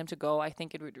always wanted him to go. I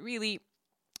think it would really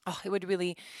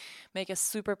make a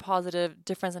super positive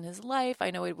difference in his life. I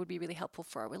know it would be really helpful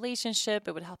for our relationship.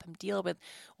 It would help him deal with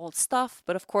old stuff.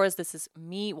 But of course, this is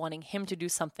me wanting him to do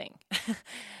something.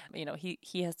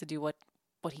 He has to do what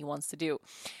he wants to do.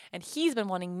 And he's been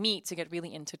wanting me to get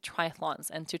really into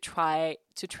triathlons and to try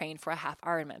to train for a half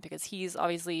Ironman, because he's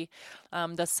obviously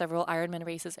does several Ironman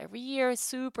races every year,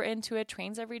 super into it,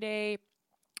 trains every day,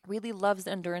 really loves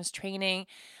the endurance training,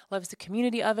 loves the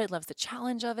community of it, loves the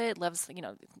challenge of it, loves,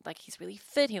 like he's really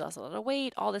fit, he lost a lot of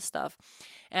weight, all this stuff.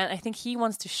 And I think he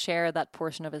wants to share that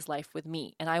portion of his life with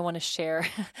me. And I want to share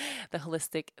the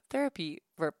holistic therapy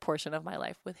portion of my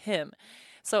life with him.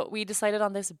 So we decided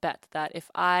on this bet that if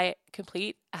I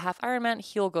complete a half Ironman,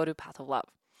 he'll go to Path of Love.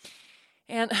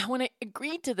 And when I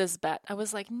agreed to this bet, I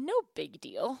was like, no big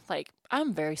deal. Like,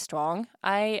 I'm very strong.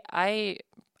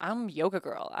 I'm yoga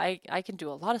girl. I can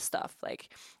do a lot of stuff. Like,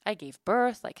 I gave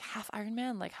birth, like half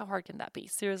Ironman. Like, how hard can that be?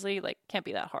 Seriously, like, can't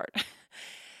be that hard.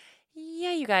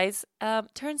 Yeah, you guys.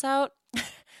 Turns out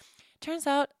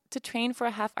to train for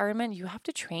a half Ironman, you have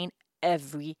to train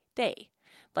every day.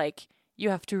 Like, you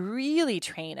have to really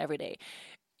train every day.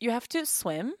 You have to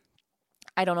swim.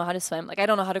 I don't know how to swim. Like, I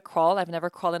don't know how to crawl. I've never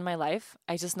crawled in my life.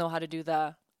 I just know how to do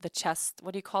the chest.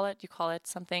 What do you call it? You call it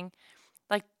something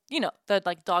like, the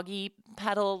like doggy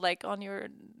paddle, like on your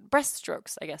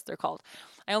breaststrokes, I guess they're called.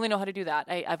 I only know how to do that.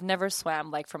 I've never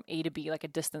swam like from A to B, like a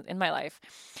distance in my life.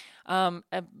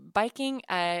 Biking,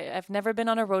 I've never been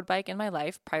on a road bike in my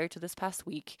life prior to this past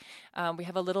week. We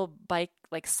have a little bike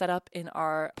like set up in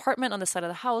our apartment on the side of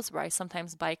the house where I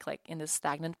sometimes bike like in this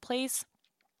stagnant place,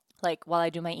 like while I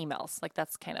do my emails. Like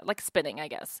that's kind of like spinning, I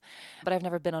guess. But I've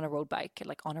never been on a road bike,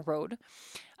 like on a road.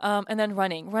 And then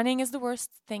running. Running is the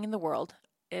worst thing in the world.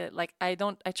 I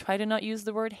try to not use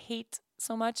the word hate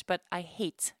so much, but I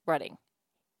hate running,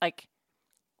 like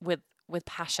with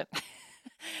passion.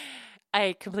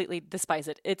 I completely despise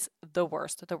it. It's the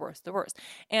worst.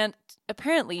 And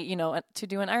apparently, to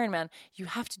do an Ironman, you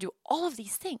have to do all of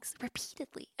these things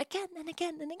repeatedly, again and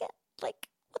again and again. Like,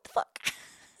 what the fuck?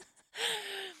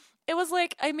 It was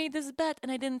like I made this bet and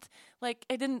I didn't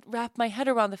wrap my head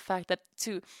around the fact that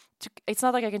it's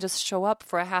not like I can just show up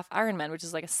for a half Ironman, which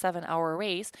is like a 7-hour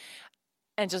race,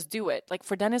 and just do it. Like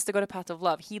for Dennis to go to Path of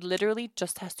Love, he literally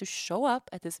just has to show up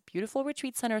at this beautiful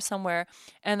retreat center somewhere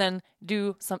and then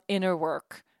do some inner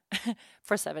work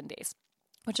for 7 days,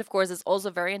 which of course is also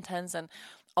very intense and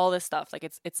all this stuff. Like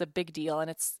it's a big deal, and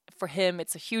it's for him,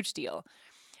 it's a huge deal,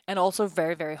 and also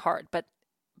very, very hard. But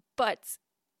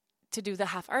to do the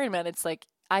half Ironman, it's like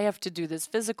I have to do this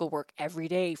physical work every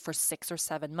day for 6 or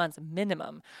 7 months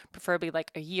minimum, preferably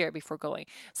like a year before going.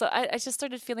 So I just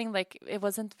started feeling like it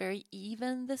wasn't very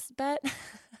even, this bet.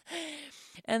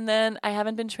 And then I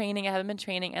haven't been training.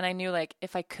 And I knew like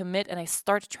if I commit and I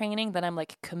start training, then I'm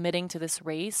like committing to this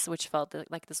race, which felt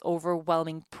like this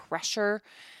overwhelming pressure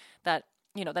that,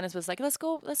 then it was like, let's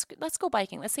go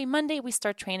biking. Let's say Monday we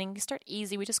start training. We start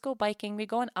easy. We just go biking. We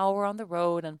go an hour on the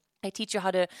road and I teach you how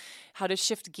to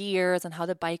shift gears and how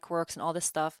the bike works and all this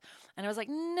stuff. And I was like,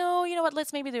 no, you know what?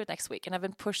 Let's maybe do it next week. And I've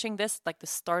been pushing this, like the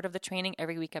start of the training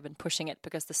every week. I've been pushing it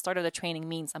because the start of the training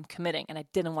means I'm committing, and I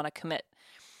didn't want to commit.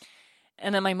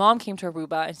 And then my mom came to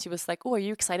Aruba and she was like, oh, are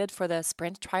you excited for the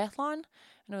sprint triathlon?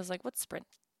 And I was like, what's sprint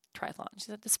triathlon? She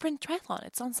said, the sprint triathlon.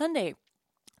 It's on Sunday.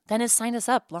 Dennis signed us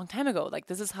up a long time ago. Like,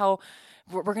 this is how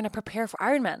we're going to prepare for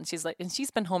Ironman. She's like, and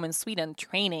she's been home in Sweden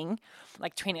training.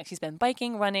 She's been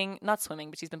biking, running, not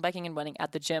swimming, but she's been biking and running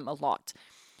at the gym a lot,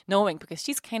 knowing because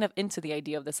she's kind of into the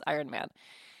idea of this Ironman.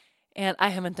 And I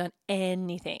haven't done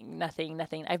anything, nothing.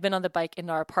 I've been on the bike in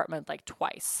our apartment like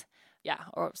twice.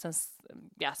 Since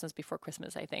before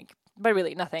Christmas, I think. But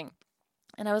really, nothing.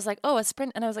 And I was like, oh, a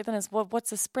sprint. And I was like, Dennis,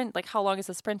 what's a sprint? Like, how long is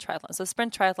a sprint triathlon? So a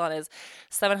sprint triathlon is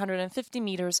 750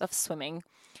 meters of swimming,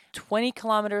 20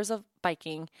 kilometers of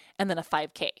biking, and then a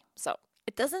 5K. So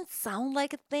it doesn't sound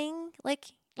like a thing.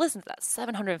 Like, listen to that,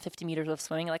 750 meters of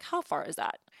swimming. Like, how far is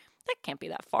that? That can't be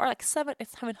that far. Like, it's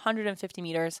 750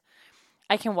 meters.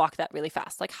 I can walk that really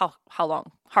fast. Like, how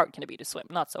hard can it be to swim?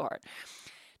 Not so hard.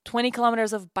 20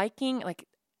 kilometers of biking, like,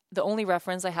 the only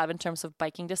reference I have in terms of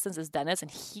biking distance is Dennis, and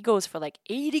he goes for like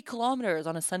 80 kilometers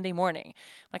on a Sunday morning.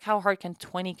 Like, how hard can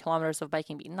 20 kilometers of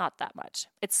biking be? Not that much.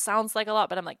 It sounds like a lot,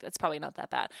 but I'm like, it's probably not that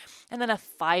bad. And then a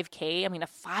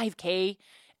 5K,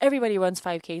 everybody runs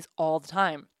 5Ks all the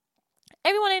time.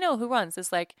 Everyone I know who runs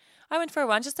is like, I went for a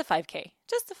run, just a 5K.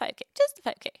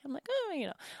 I'm like,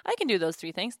 oh, I can do those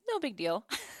 3 things. No big deal.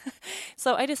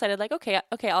 So I decided like, okay,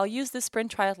 I'll use this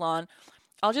sprint triathlon.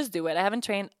 I'll just do it. I haven't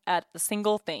trained at a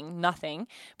single thing, nothing,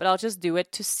 but I'll just do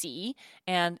it to see.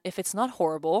 And if it's not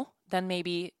horrible, then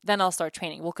I'll start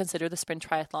training. We'll consider the sprint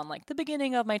triathlon like the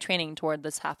beginning of my training toward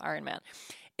this half Ironman.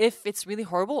 If it's really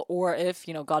horrible, or if,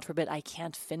 God forbid, I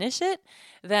can't finish it,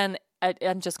 then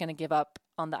I'm just going to give up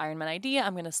on the Ironman idea.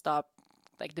 I'm going to stop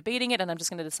like debating it, and I'm just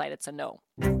going to decide it's a no.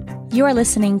 You are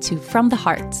listening to From the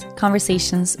Heart,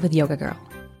 Conversations with Yoga Girl.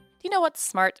 You know what's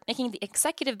smart? Making the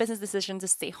executive business decision to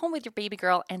stay home with your baby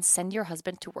girl and send your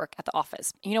husband to work at the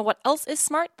office. You know what else is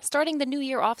smart? Starting the new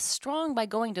year off strong by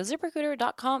going to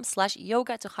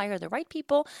ZipRecruiter.com/yoga to hire the right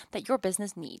people that your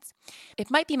business needs.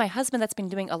 It might be my husband that's been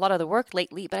doing a lot of the work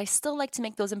lately, but I still like to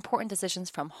make those important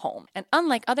decisions from home. And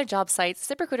unlike other job sites,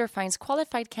 ZipRecruiter finds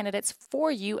qualified candidates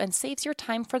for you and saves your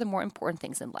time for the more important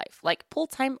things in life, like pool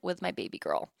time with my baby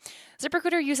girl.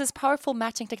 ZipRecruiter uses powerful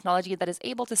matching technology that is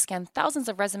able to scan thousands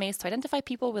of resumes to identify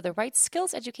people with the right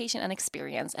skills, education, and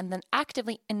experience, and then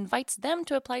actively invites them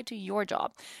to apply to your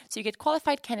job, so you get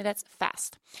qualified candidates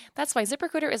fast. That's why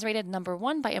ZipRecruiter is rated number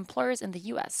 1 by employers in the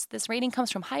U.S. This rating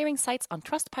comes from hiring sites on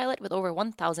Trustpilot with over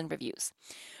 1,000 reviews.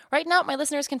 Right now, my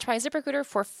listeners can try ZipRecruiter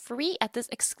for free at this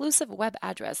exclusive web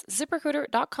address,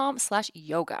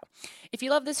 ZipRecruiter.com/yoga. If you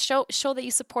love this show, show that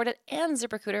you support it and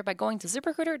ZipRecruiter by going to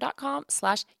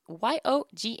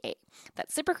ZipRecruiter.com/YOGA.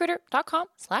 That's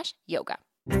ZipRecruiter.com/yoga.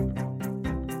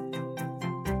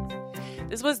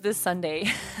 This was this Sunday,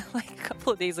 like a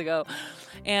couple of days ago.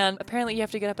 And apparently you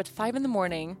have to get up at 5 in the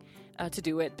morning to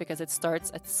do it because it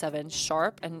starts at 7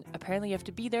 sharp. And apparently you have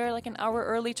to be there like an hour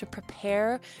early to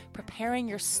prepare. Preparing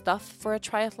your stuff for a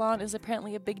triathlon is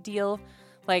apparently a big deal.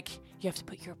 Like you have to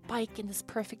put your bike in this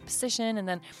perfect position, and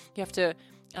then you have to,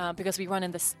 because we run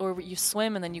in this, or you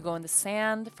swim and then you go in the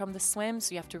sand from the swim.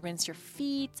 So you have to rinse your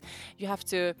feet. You have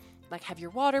to like have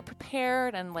your water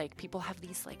prepared, and like people have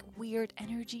these like weird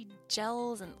energy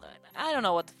gels, and I don't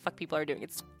know what the fuck people are doing.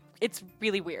 It's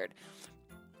really weird.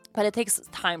 But it takes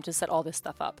time to set all this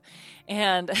stuff up.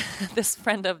 And this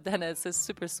friend of Dennis is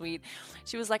super sweet.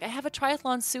 She was like, I have a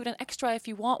triathlon suit, an extra if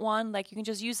you want one. Like, you can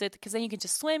just use it because then you can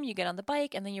just swim, you get on the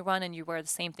bike, and then you run and you wear the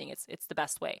same thing. It's the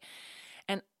best way.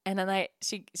 And then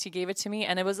she gave it to me,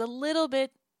 and it was a little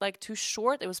bit like too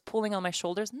short. It was pulling on my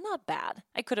shoulders. Not bad.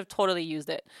 I could have totally used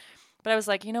it. But I was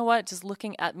like, you know what? Just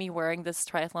looking at me wearing this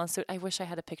triathlon suit, I wish I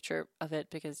had a picture of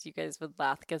it because you guys would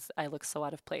laugh because I look so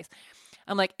out of place.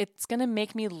 I'm like, it's going to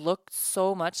make me look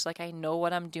so much like I know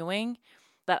what I'm doing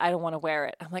that I don't want to wear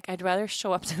it. I'm like, I'd rather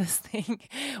show up to this thing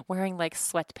wearing like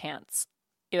sweatpants,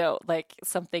 you know, like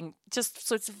something just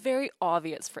so it's very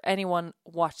obvious for anyone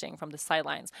watching from the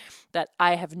sidelines that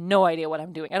I have no idea what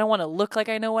I'm doing. I don't want to look like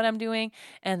I know what I'm doing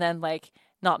and then like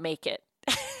not make it.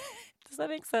 Does that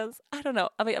make sense? I don't know.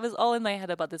 I mean, I was all in my head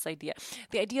about this idea.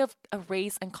 The idea of a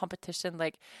race and competition,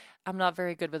 like, I'm not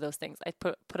very good with those things. I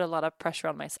put a lot of pressure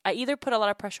on myself. I either put a lot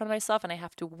of pressure on myself and I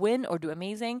have to win or do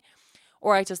amazing,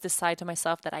 or I just decide to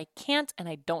myself that I can't and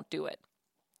I don't do it.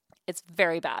 It's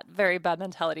very bad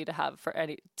mentality to have for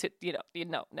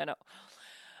no.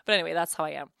 But anyway, that's how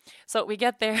I am. So we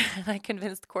get there, and I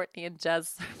convinced Courtney and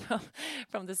Jess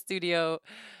from the studio,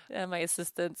 my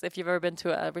assistants. If you've ever been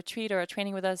to a retreat or a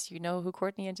training with us, you know who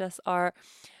Courtney and Jess are.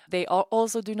 They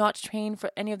also do not train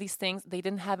for any of these things. They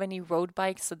didn't have any road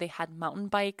bikes, so they had mountain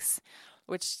bikes,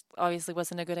 which obviously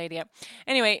wasn't a good idea.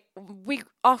 Anyway,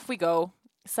 off we go,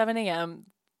 7 a.m.,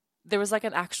 there was like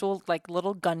an actual like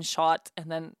little gunshot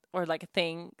and then or like a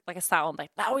thing, like a sound, like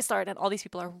that always started, and all these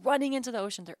people are running into the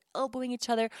ocean. They're elbowing each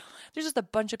other. There's just a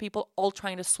bunch of people all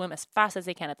trying to swim as fast as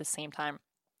they can at the same time.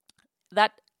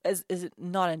 That is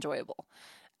not enjoyable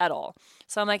at all.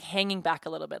 So I'm like hanging back a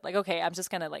little bit. Like, okay, I'm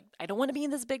just gonna like, I don't want to be in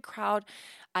this big crowd.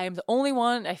 I am the only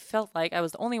one. I felt like I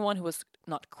was the only one who was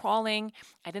not crawling.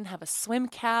 I didn't have a swim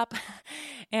cap,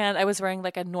 and I was wearing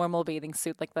like a normal bathing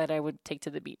suit, like that I would take to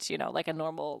the beach. You know, like a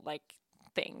normal like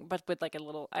thing, but with like a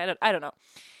little, I don't know.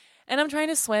 And I'm trying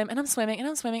to swim, and I'm swimming, and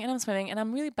I'm swimming, and I'm swimming, and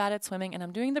I'm really bad at swimming, and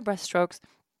I'm doing the breaststrokes,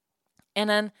 and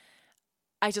then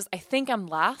I think I'm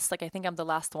last. Like, I think I'm the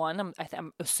last one.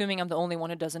 I'm assuming I'm the only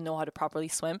one who doesn't know how to properly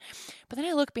swim. But then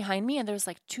I look behind me, and there's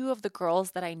like two of the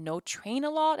girls that I know train a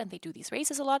lot, and they do these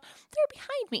races a lot. They're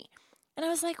behind me. And I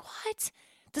was like, what?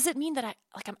 Does it mean that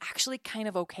I'm actually kind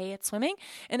of okay at swimming?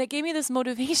 And it gave me this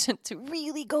motivation to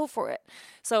really go for it.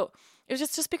 So it was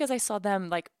just because I saw them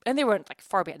like, and they weren't like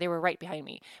far behind. They were right behind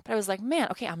me. But I was like, man,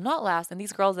 okay, I'm not last. And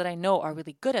these girls that I know are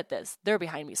really good at this. They're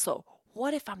behind me. So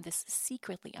what if I'm this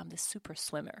super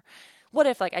swimmer? What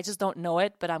if like I just don't know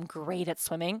it, but I'm great at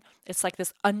swimming? It's like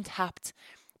this untapped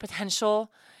potential,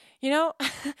 you know?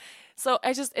 So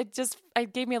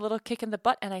it gave me a little kick in the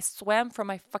butt, and I swam for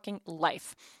my fucking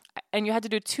life. And you had to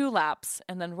do 2 laps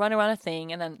and then run around a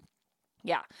thing, and then,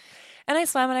 yeah. And I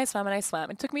swam and I swam and I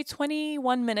swam. It took me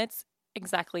 21 minutes,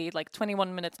 exactly, like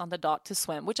 21 minutes on the dot to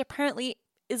swim, which apparently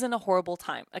isn't a horrible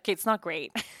time. Okay, it's not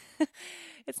great.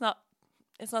 It's not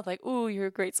like, ooh, you're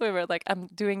a great swimmer. Like, I'm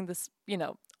doing this, you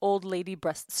know, old lady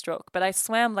breaststroke. But I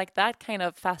swam like that kind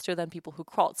of faster than people who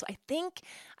crawled. So I think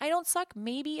I don't suck.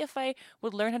 Maybe if I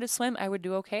would learn how to swim, I would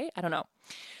do okay. I don't know.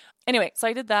 Anyway, so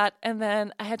I did that. And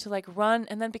then I had to like run.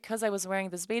 And then because I was wearing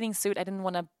this bathing suit, I didn't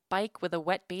want to bike with a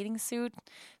wet bathing suit.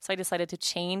 So I decided to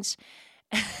change.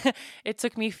 It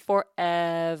took me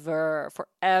forever.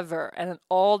 And then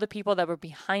all the people that were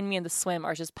behind me in the swim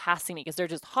are just passing me because they're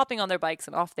just hopping on their bikes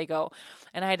and off they go.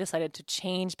 And I decided to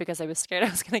change because I was scared I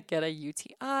was going to get a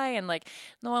UTI, and like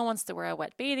no one wants to wear a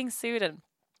wet bathing suit and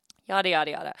yada,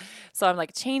 yada, yada. So I'm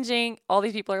like changing. All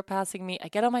these people are passing me. I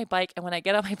get on my bike, and when I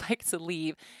get on my bike to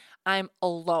leave, I'm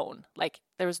alone. Like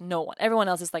there's no one. Everyone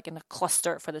else is like in a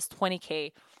cluster for this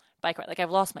 20K bike ride. Like I've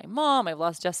lost my mom, I've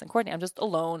lost Jess and Courtney. I'm just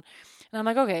alone. And I'm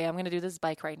like, okay, I'm going to do this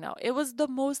bike right now. It was the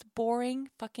most boring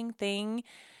fucking thing.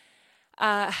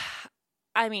 I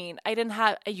mean,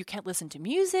 you can't listen to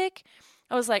music.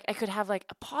 I was like, I could have like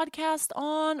a podcast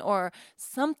on or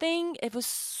something. It was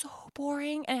so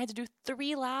boring. And I had to do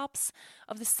 3 laps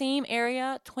of the same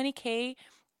area, 20K.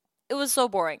 It was so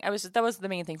boring. That was the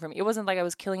main thing for me. It wasn't like I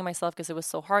was killing myself because it was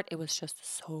so hard. It was just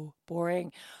so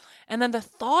boring. And then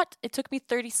it took me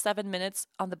 37 minutes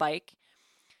on the bike.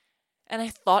 And I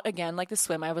thought again, like the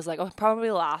swim, I was like, oh, probably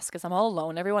last because I'm all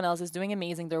alone. Everyone else is doing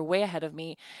amazing. They're way ahead of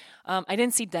me. I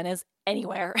didn't see Dennis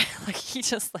anywhere. Like he's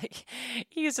just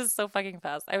so fucking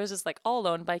fast. I was just like all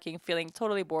alone biking, feeling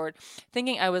totally bored,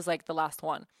 thinking I was like the last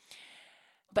one.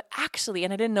 But actually,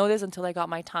 and I didn't know this until I got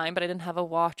my time, but I didn't have a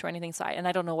watch or anything, and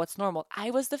I don't know what's normal. I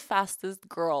was the fastest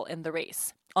girl in the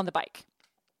race on the bike.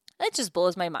 It just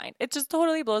blows my mind. It just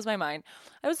totally blows my mind.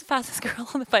 I was the fastest girl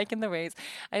on the bike in the race.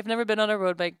 I've never been on a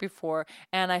road bike before,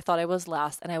 and I thought I was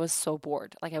last, and I was so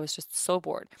bored. Like, I was just so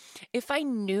bored. If I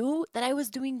knew that I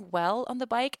was doing well on the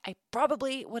bike, I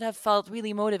probably would have felt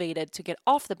really motivated to get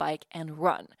off the bike and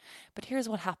run. But here's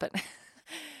what happened.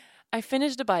 I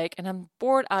finished the bike, and I'm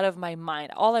bored out of my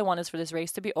mind. All I want is for this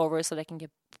race to be over so that I can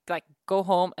go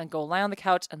home and go lie on the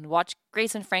couch and watch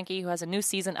Grace and Frankie, who has a new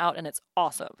season out, and it's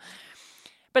awesome.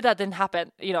 But that didn't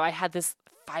happen. I had this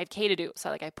 5K to do.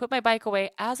 So I put my bike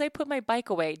away. As I put my bike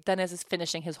away, Dennis is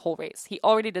finishing his whole race. He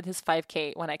already did his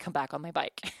 5K when I come back on my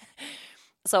bike.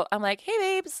 So I'm like, hey,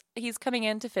 babes. He's coming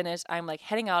in to finish. I'm like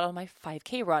heading out on my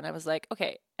 5K run. I was like,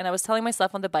 okay. And I was telling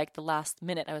myself on the bike the last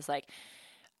minute, I was like,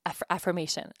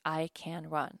 affirmation. I can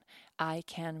run. I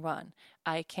can run.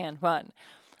 I can run.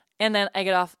 And then I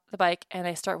get off the bike and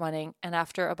I start running. And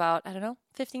after about,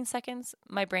 15 seconds,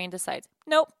 my brain decides,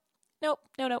 nope.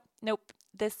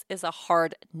 This is a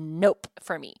hard nope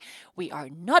for me. We are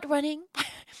not running.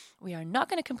 We are not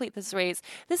going to complete this race.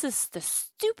 This is the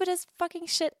stupidest fucking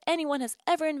shit anyone has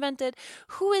ever invented.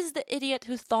 Who is the idiot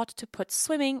who thought to put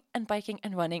swimming and biking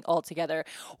and running all together?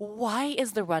 Why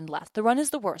is the run last? The run is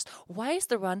the worst. Why is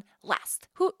the run last?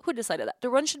 Who decided that? The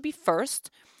run should be first,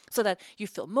 so that you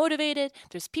feel motivated,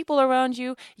 there's people around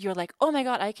you, you're like, oh my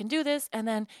God, I can do this, and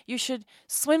then you should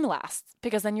swim last,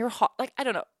 because then you're hot. Like, I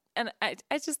don't know. And I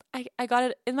got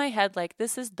it in my head, like,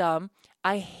 this is dumb.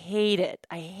 I hate it.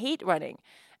 I hate running.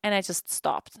 And I just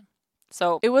stopped.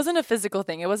 So it wasn't a physical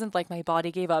thing. It wasn't like my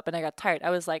body gave up and I got tired. I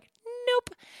was like, nope.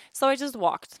 So I just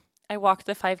walked. I walked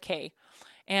the 5K.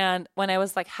 And when I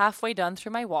was like halfway done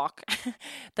through my walk,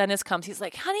 Dennis comes. He's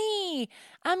like, honey,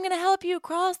 I'm going to help you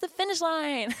cross the finish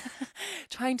line.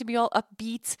 Trying to be all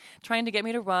upbeat, trying to get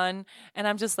me to run. And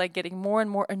I'm just like getting more and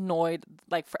more annoyed.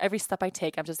 Like for every step I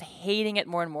take, I'm just hating it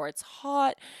more and more. It's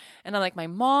hot. And I'm like, my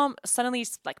mom suddenly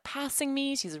is like passing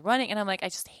me. She's running. And I'm like, I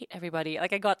just hate everybody.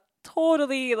 Like I got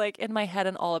totally like in my head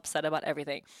and all upset about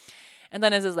everything. And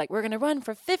then it's like, we're going to run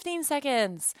for 15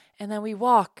 seconds. And then we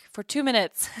walk for 2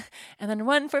 minutes and then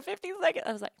run for 15 seconds.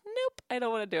 I was like, nope, I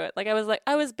don't want to do it.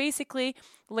 I was basically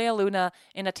Leia Luna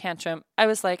in a tantrum. I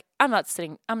was like, I'm not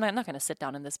going to sit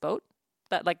down in this boat.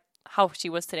 That like how she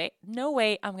was today. No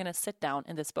way I'm going to sit down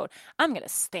in this boat. I'm going to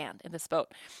stand in this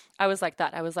boat. I was like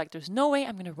that. I was like, there's no way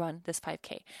I'm going to run this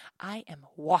 5K. I am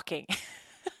walking.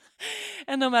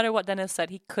 And no matter what Dennis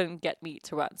said, he couldn't get me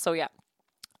to run. So yeah.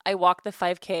 I walked the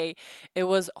 5K. It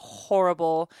was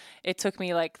horrible. It took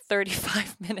me like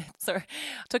 35 minutes, or it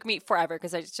took me forever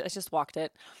because I just walked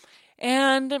it.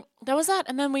 And that was that.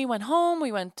 And then we went home.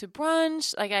 We went to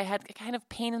brunch. Like I had a kind of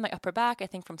pain in my upper back, I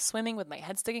think from swimming with my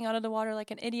head sticking out of the water like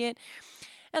an idiot.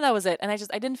 And that was it. And I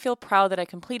didn't feel proud that I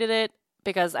completed it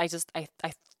because I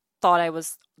thought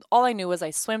all I knew was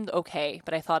I swam okay,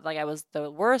 but I thought like I was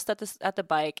the worst at the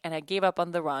bike and I gave up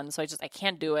on the run. So I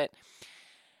can't do it.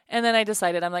 And then I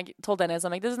decided, told Dennis,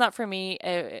 this is not for me.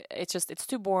 It's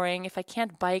too boring. If I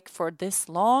can't bike for this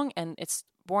long and it's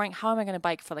boring, how am I going to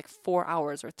bike for like 4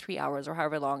 hours or 3 hours or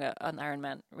however long an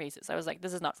Ironman race is? I was like,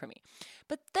 this is not for me.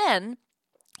 But then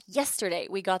yesterday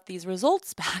we got these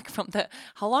results back from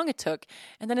how long it took.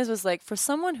 And then it was like, for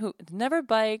someone who never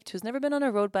biked, who's never been on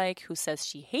a road bike, who says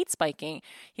she hates biking,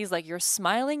 he's like, you're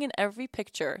smiling in every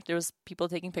picture. There was people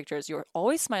taking pictures. You were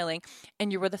always smiling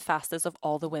and you were the fastest of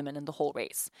all the women in the whole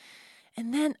race.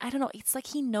 And then, I don't know, it's like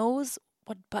he knows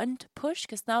what button to push,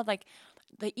 because now like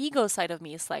the ego side of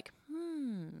me is like,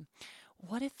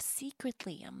 what if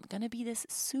secretly I'm going to be this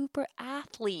super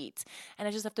athlete and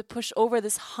I just have to push over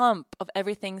this hump of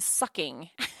everything sucking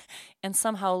and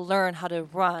somehow learn how to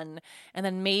run, and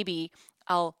then maybe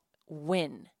I'll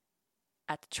win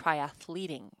at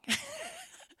triathleting.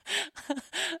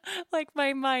 Like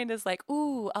my mind is like,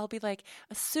 ooh, I'll be like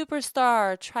a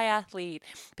superstar triathlete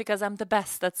because I'm the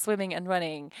best at swimming and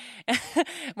running.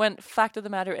 When fact of the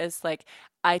matter is, like,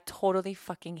 I totally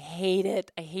fucking hate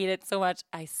it. I hate it so much.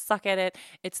 I suck at it.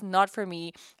 It's not for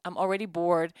me. I'm already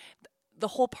bored. The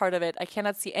whole part of it, I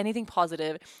cannot see anything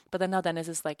positive. But then now Dennis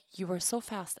is like, you were so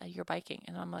fast at your biking.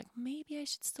 And I'm like, maybe I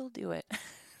should still do it.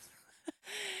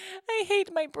 I hate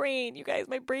my brain, you guys.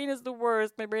 My brain is the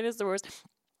worst.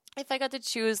 if I got to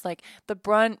choose like the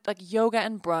brunch, like yoga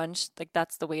and brunch, like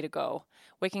that's the way to go.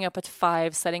 Waking up at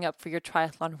 5, setting up for your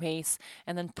triathlon race,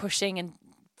 and then pushing and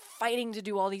fighting to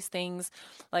do all these things.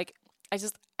 Like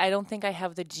I don't think I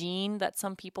have the gene that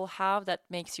some people have that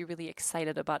makes you really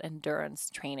excited about endurance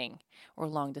training or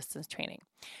long distance training.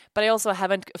 But I also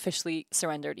haven't officially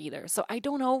surrendered either. So I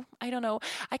don't know.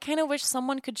 I kind of wish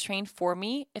someone could train for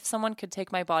me. If someone could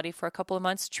take my body for a couple of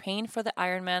months, train for the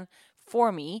Ironman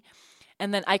for me,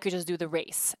 and then I could just do the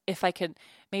race. If I could,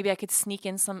 maybe I could sneak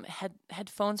in some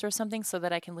headphones or something so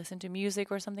that I can listen to music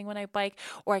or something when I bike,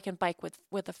 or I can bike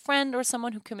with a friend or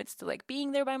someone who commits to like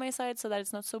being there by my side so that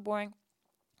it's not so boring.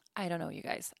 I don't know, you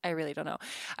guys. I really don't know.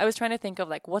 I was trying to think of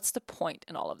like, what's the point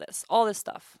in all of this? All this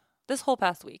stuff. This whole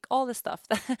past week, all this stuff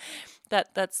like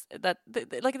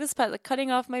this past, like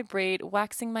cutting off my braid,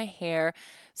 waxing my hair,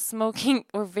 smoking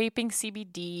or vaping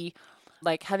CBD,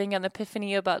 like having an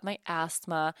epiphany about my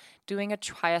asthma, doing a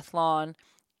triathlon,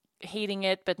 hating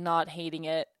it but not hating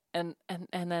it, and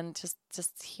then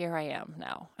just here I am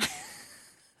now.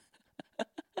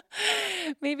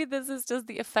 Maybe this is just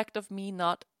the effect of me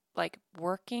not like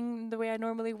working the way I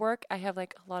normally work. I have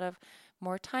like a lot of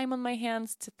more time on my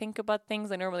hands to think about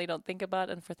things I normally don't think about,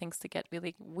 and for things to get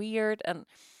really weird. And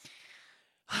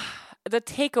the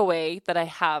takeaway that I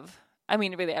have, I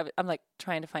mean, really, I'm like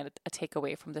trying to find a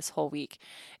takeaway from this whole week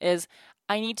is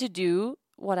I need to do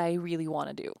what I really want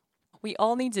to do. We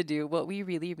all need to do what we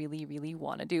really, really, really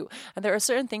want to do. And there are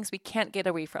certain things we can't get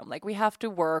away from. Like we have to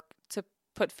work to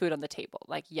put food on the table.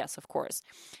 Like, yes, of course.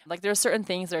 Like there are certain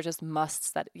things that are just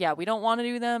musts that, yeah, we don't want to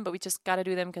do them, but we just got to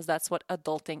do them because that's what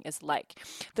adulting is like.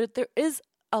 There is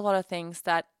a lot of things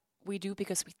that we do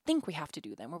because we think we have to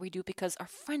do them, or we do because our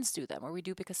friends do them, or we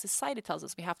do because society tells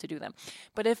us we have to do them.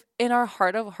 But if in our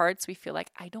heart of hearts we feel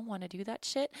like I don't want to do that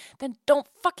shit, then don't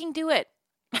fucking do it.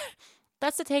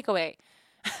 That's the takeaway.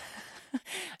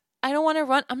 I don't want to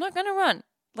run. I'm not going to run.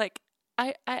 Like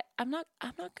I'm not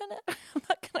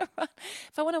gonna run.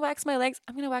 If I want to wax my legs,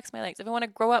 I'm gonna wax my legs. If I want to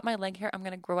grow out my leg hair, I'm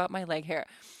gonna grow out my leg hair.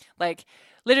 Like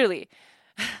literally,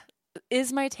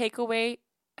 is my takeaway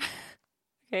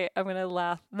okay, I'm gonna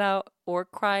laugh now or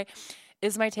cry.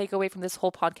 Is my takeaway from this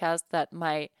whole podcast that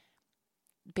my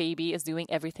baby is doing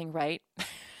everything right?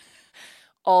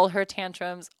 All her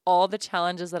tantrums, all the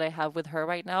challenges that I have with her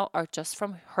right now are just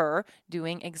from her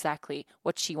doing exactly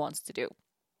what she wants to do.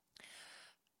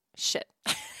 Shit.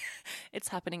 It's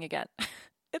happening again.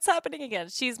 It's happening again.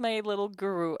 She's my little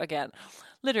guru again.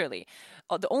 Literally.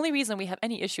 The only reason we have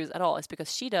any issues at all is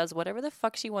because she does whatever the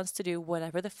fuck she wants to do,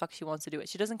 whatever the fuck she wants to do it.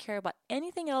 She doesn't care about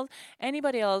anything else,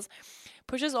 anybody else,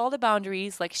 pushes all the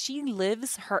boundaries. Like she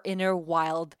lives her inner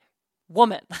wild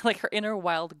woman, like her inner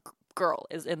wild girl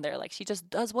is in there. Like she just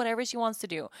does whatever she wants to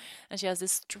do, and she has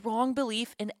this strong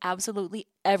belief in absolutely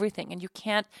everything, and you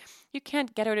can't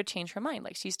get her to change her mind.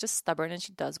 Like she's just stubborn and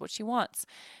she does what she wants.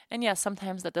 And yeah,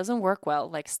 sometimes that doesn't work well,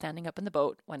 like standing up in the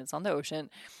boat when it's on the ocean,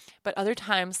 but other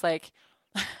times like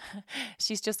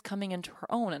she's just coming into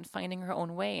her own and finding her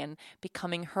own way and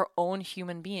becoming her own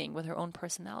human being with her own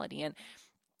personality. And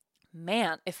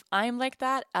man, if I'm like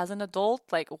that as an adult,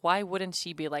 like why wouldn't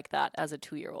she be like that as a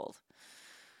 2-year-old?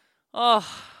 Oh,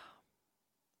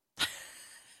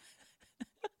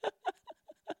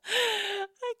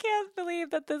 I can't believe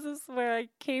that this is where I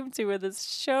came to with this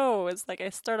show. It's like I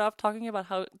start off talking about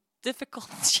how difficult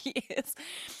she is,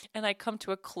 and I come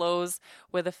to a close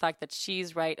with the fact that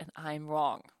she's right and I'm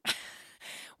wrong.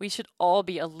 We should all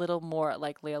be a little more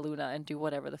like Lea Luna and do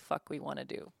whatever the fuck we want to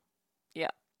do.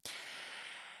 Yeah.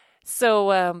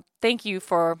 So thank you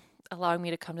for allowing me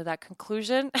to come to that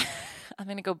conclusion. I'm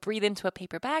going to go breathe into a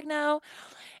paper bag now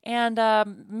and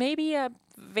maybe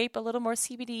vape a little more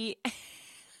CBD.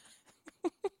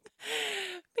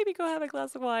 Maybe go have a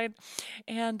glass of wine.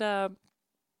 And I'll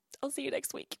see you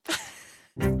next week.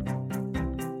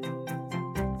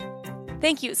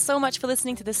 Thank you so much for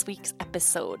listening to this week's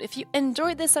episode. If you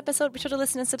enjoyed this episode, be sure to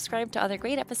listen and subscribe to other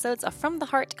great episodes of From the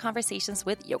Heart Conversations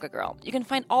with Yoga Girl. You can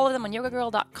find all of them on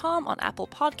yogagirl.com, on Apple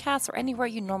Podcasts, or anywhere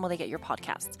you normally get your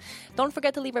podcasts. Don't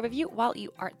forget to leave a review while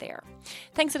you are there.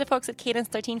 Thanks to the folks at Cadence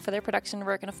 13 for their production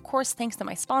work, and of course, thanks to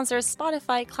my sponsors,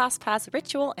 Spotify, ClassPass,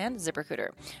 Ritual, and ZipRecruiter.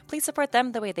 Please support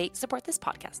them the way they support this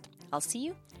podcast. I'll see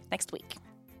you next week.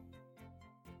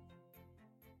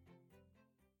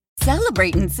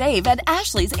 Celebrate and save at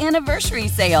Ashley's Anniversary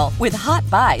Sale. With Hot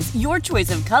Buys, your choice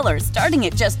of colors starting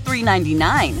at just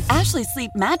 $3.99. Ashley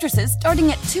Sleep mattresses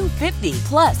starting at $2.50.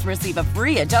 Plus, receive a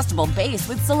free adjustable base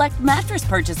with select mattress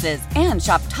purchases. And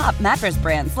shop top mattress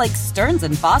brands like Stearns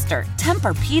 & Foster,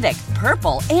 Tempur-Pedic,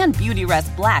 Purple, and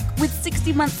Beautyrest Black with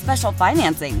 60-month special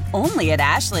financing. Only at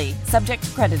Ashley. Subject to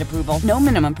credit approval. No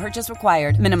minimum purchase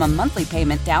required. Minimum monthly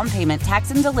payment, down payment, tax,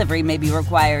 and delivery may be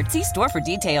required. See store for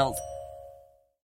details.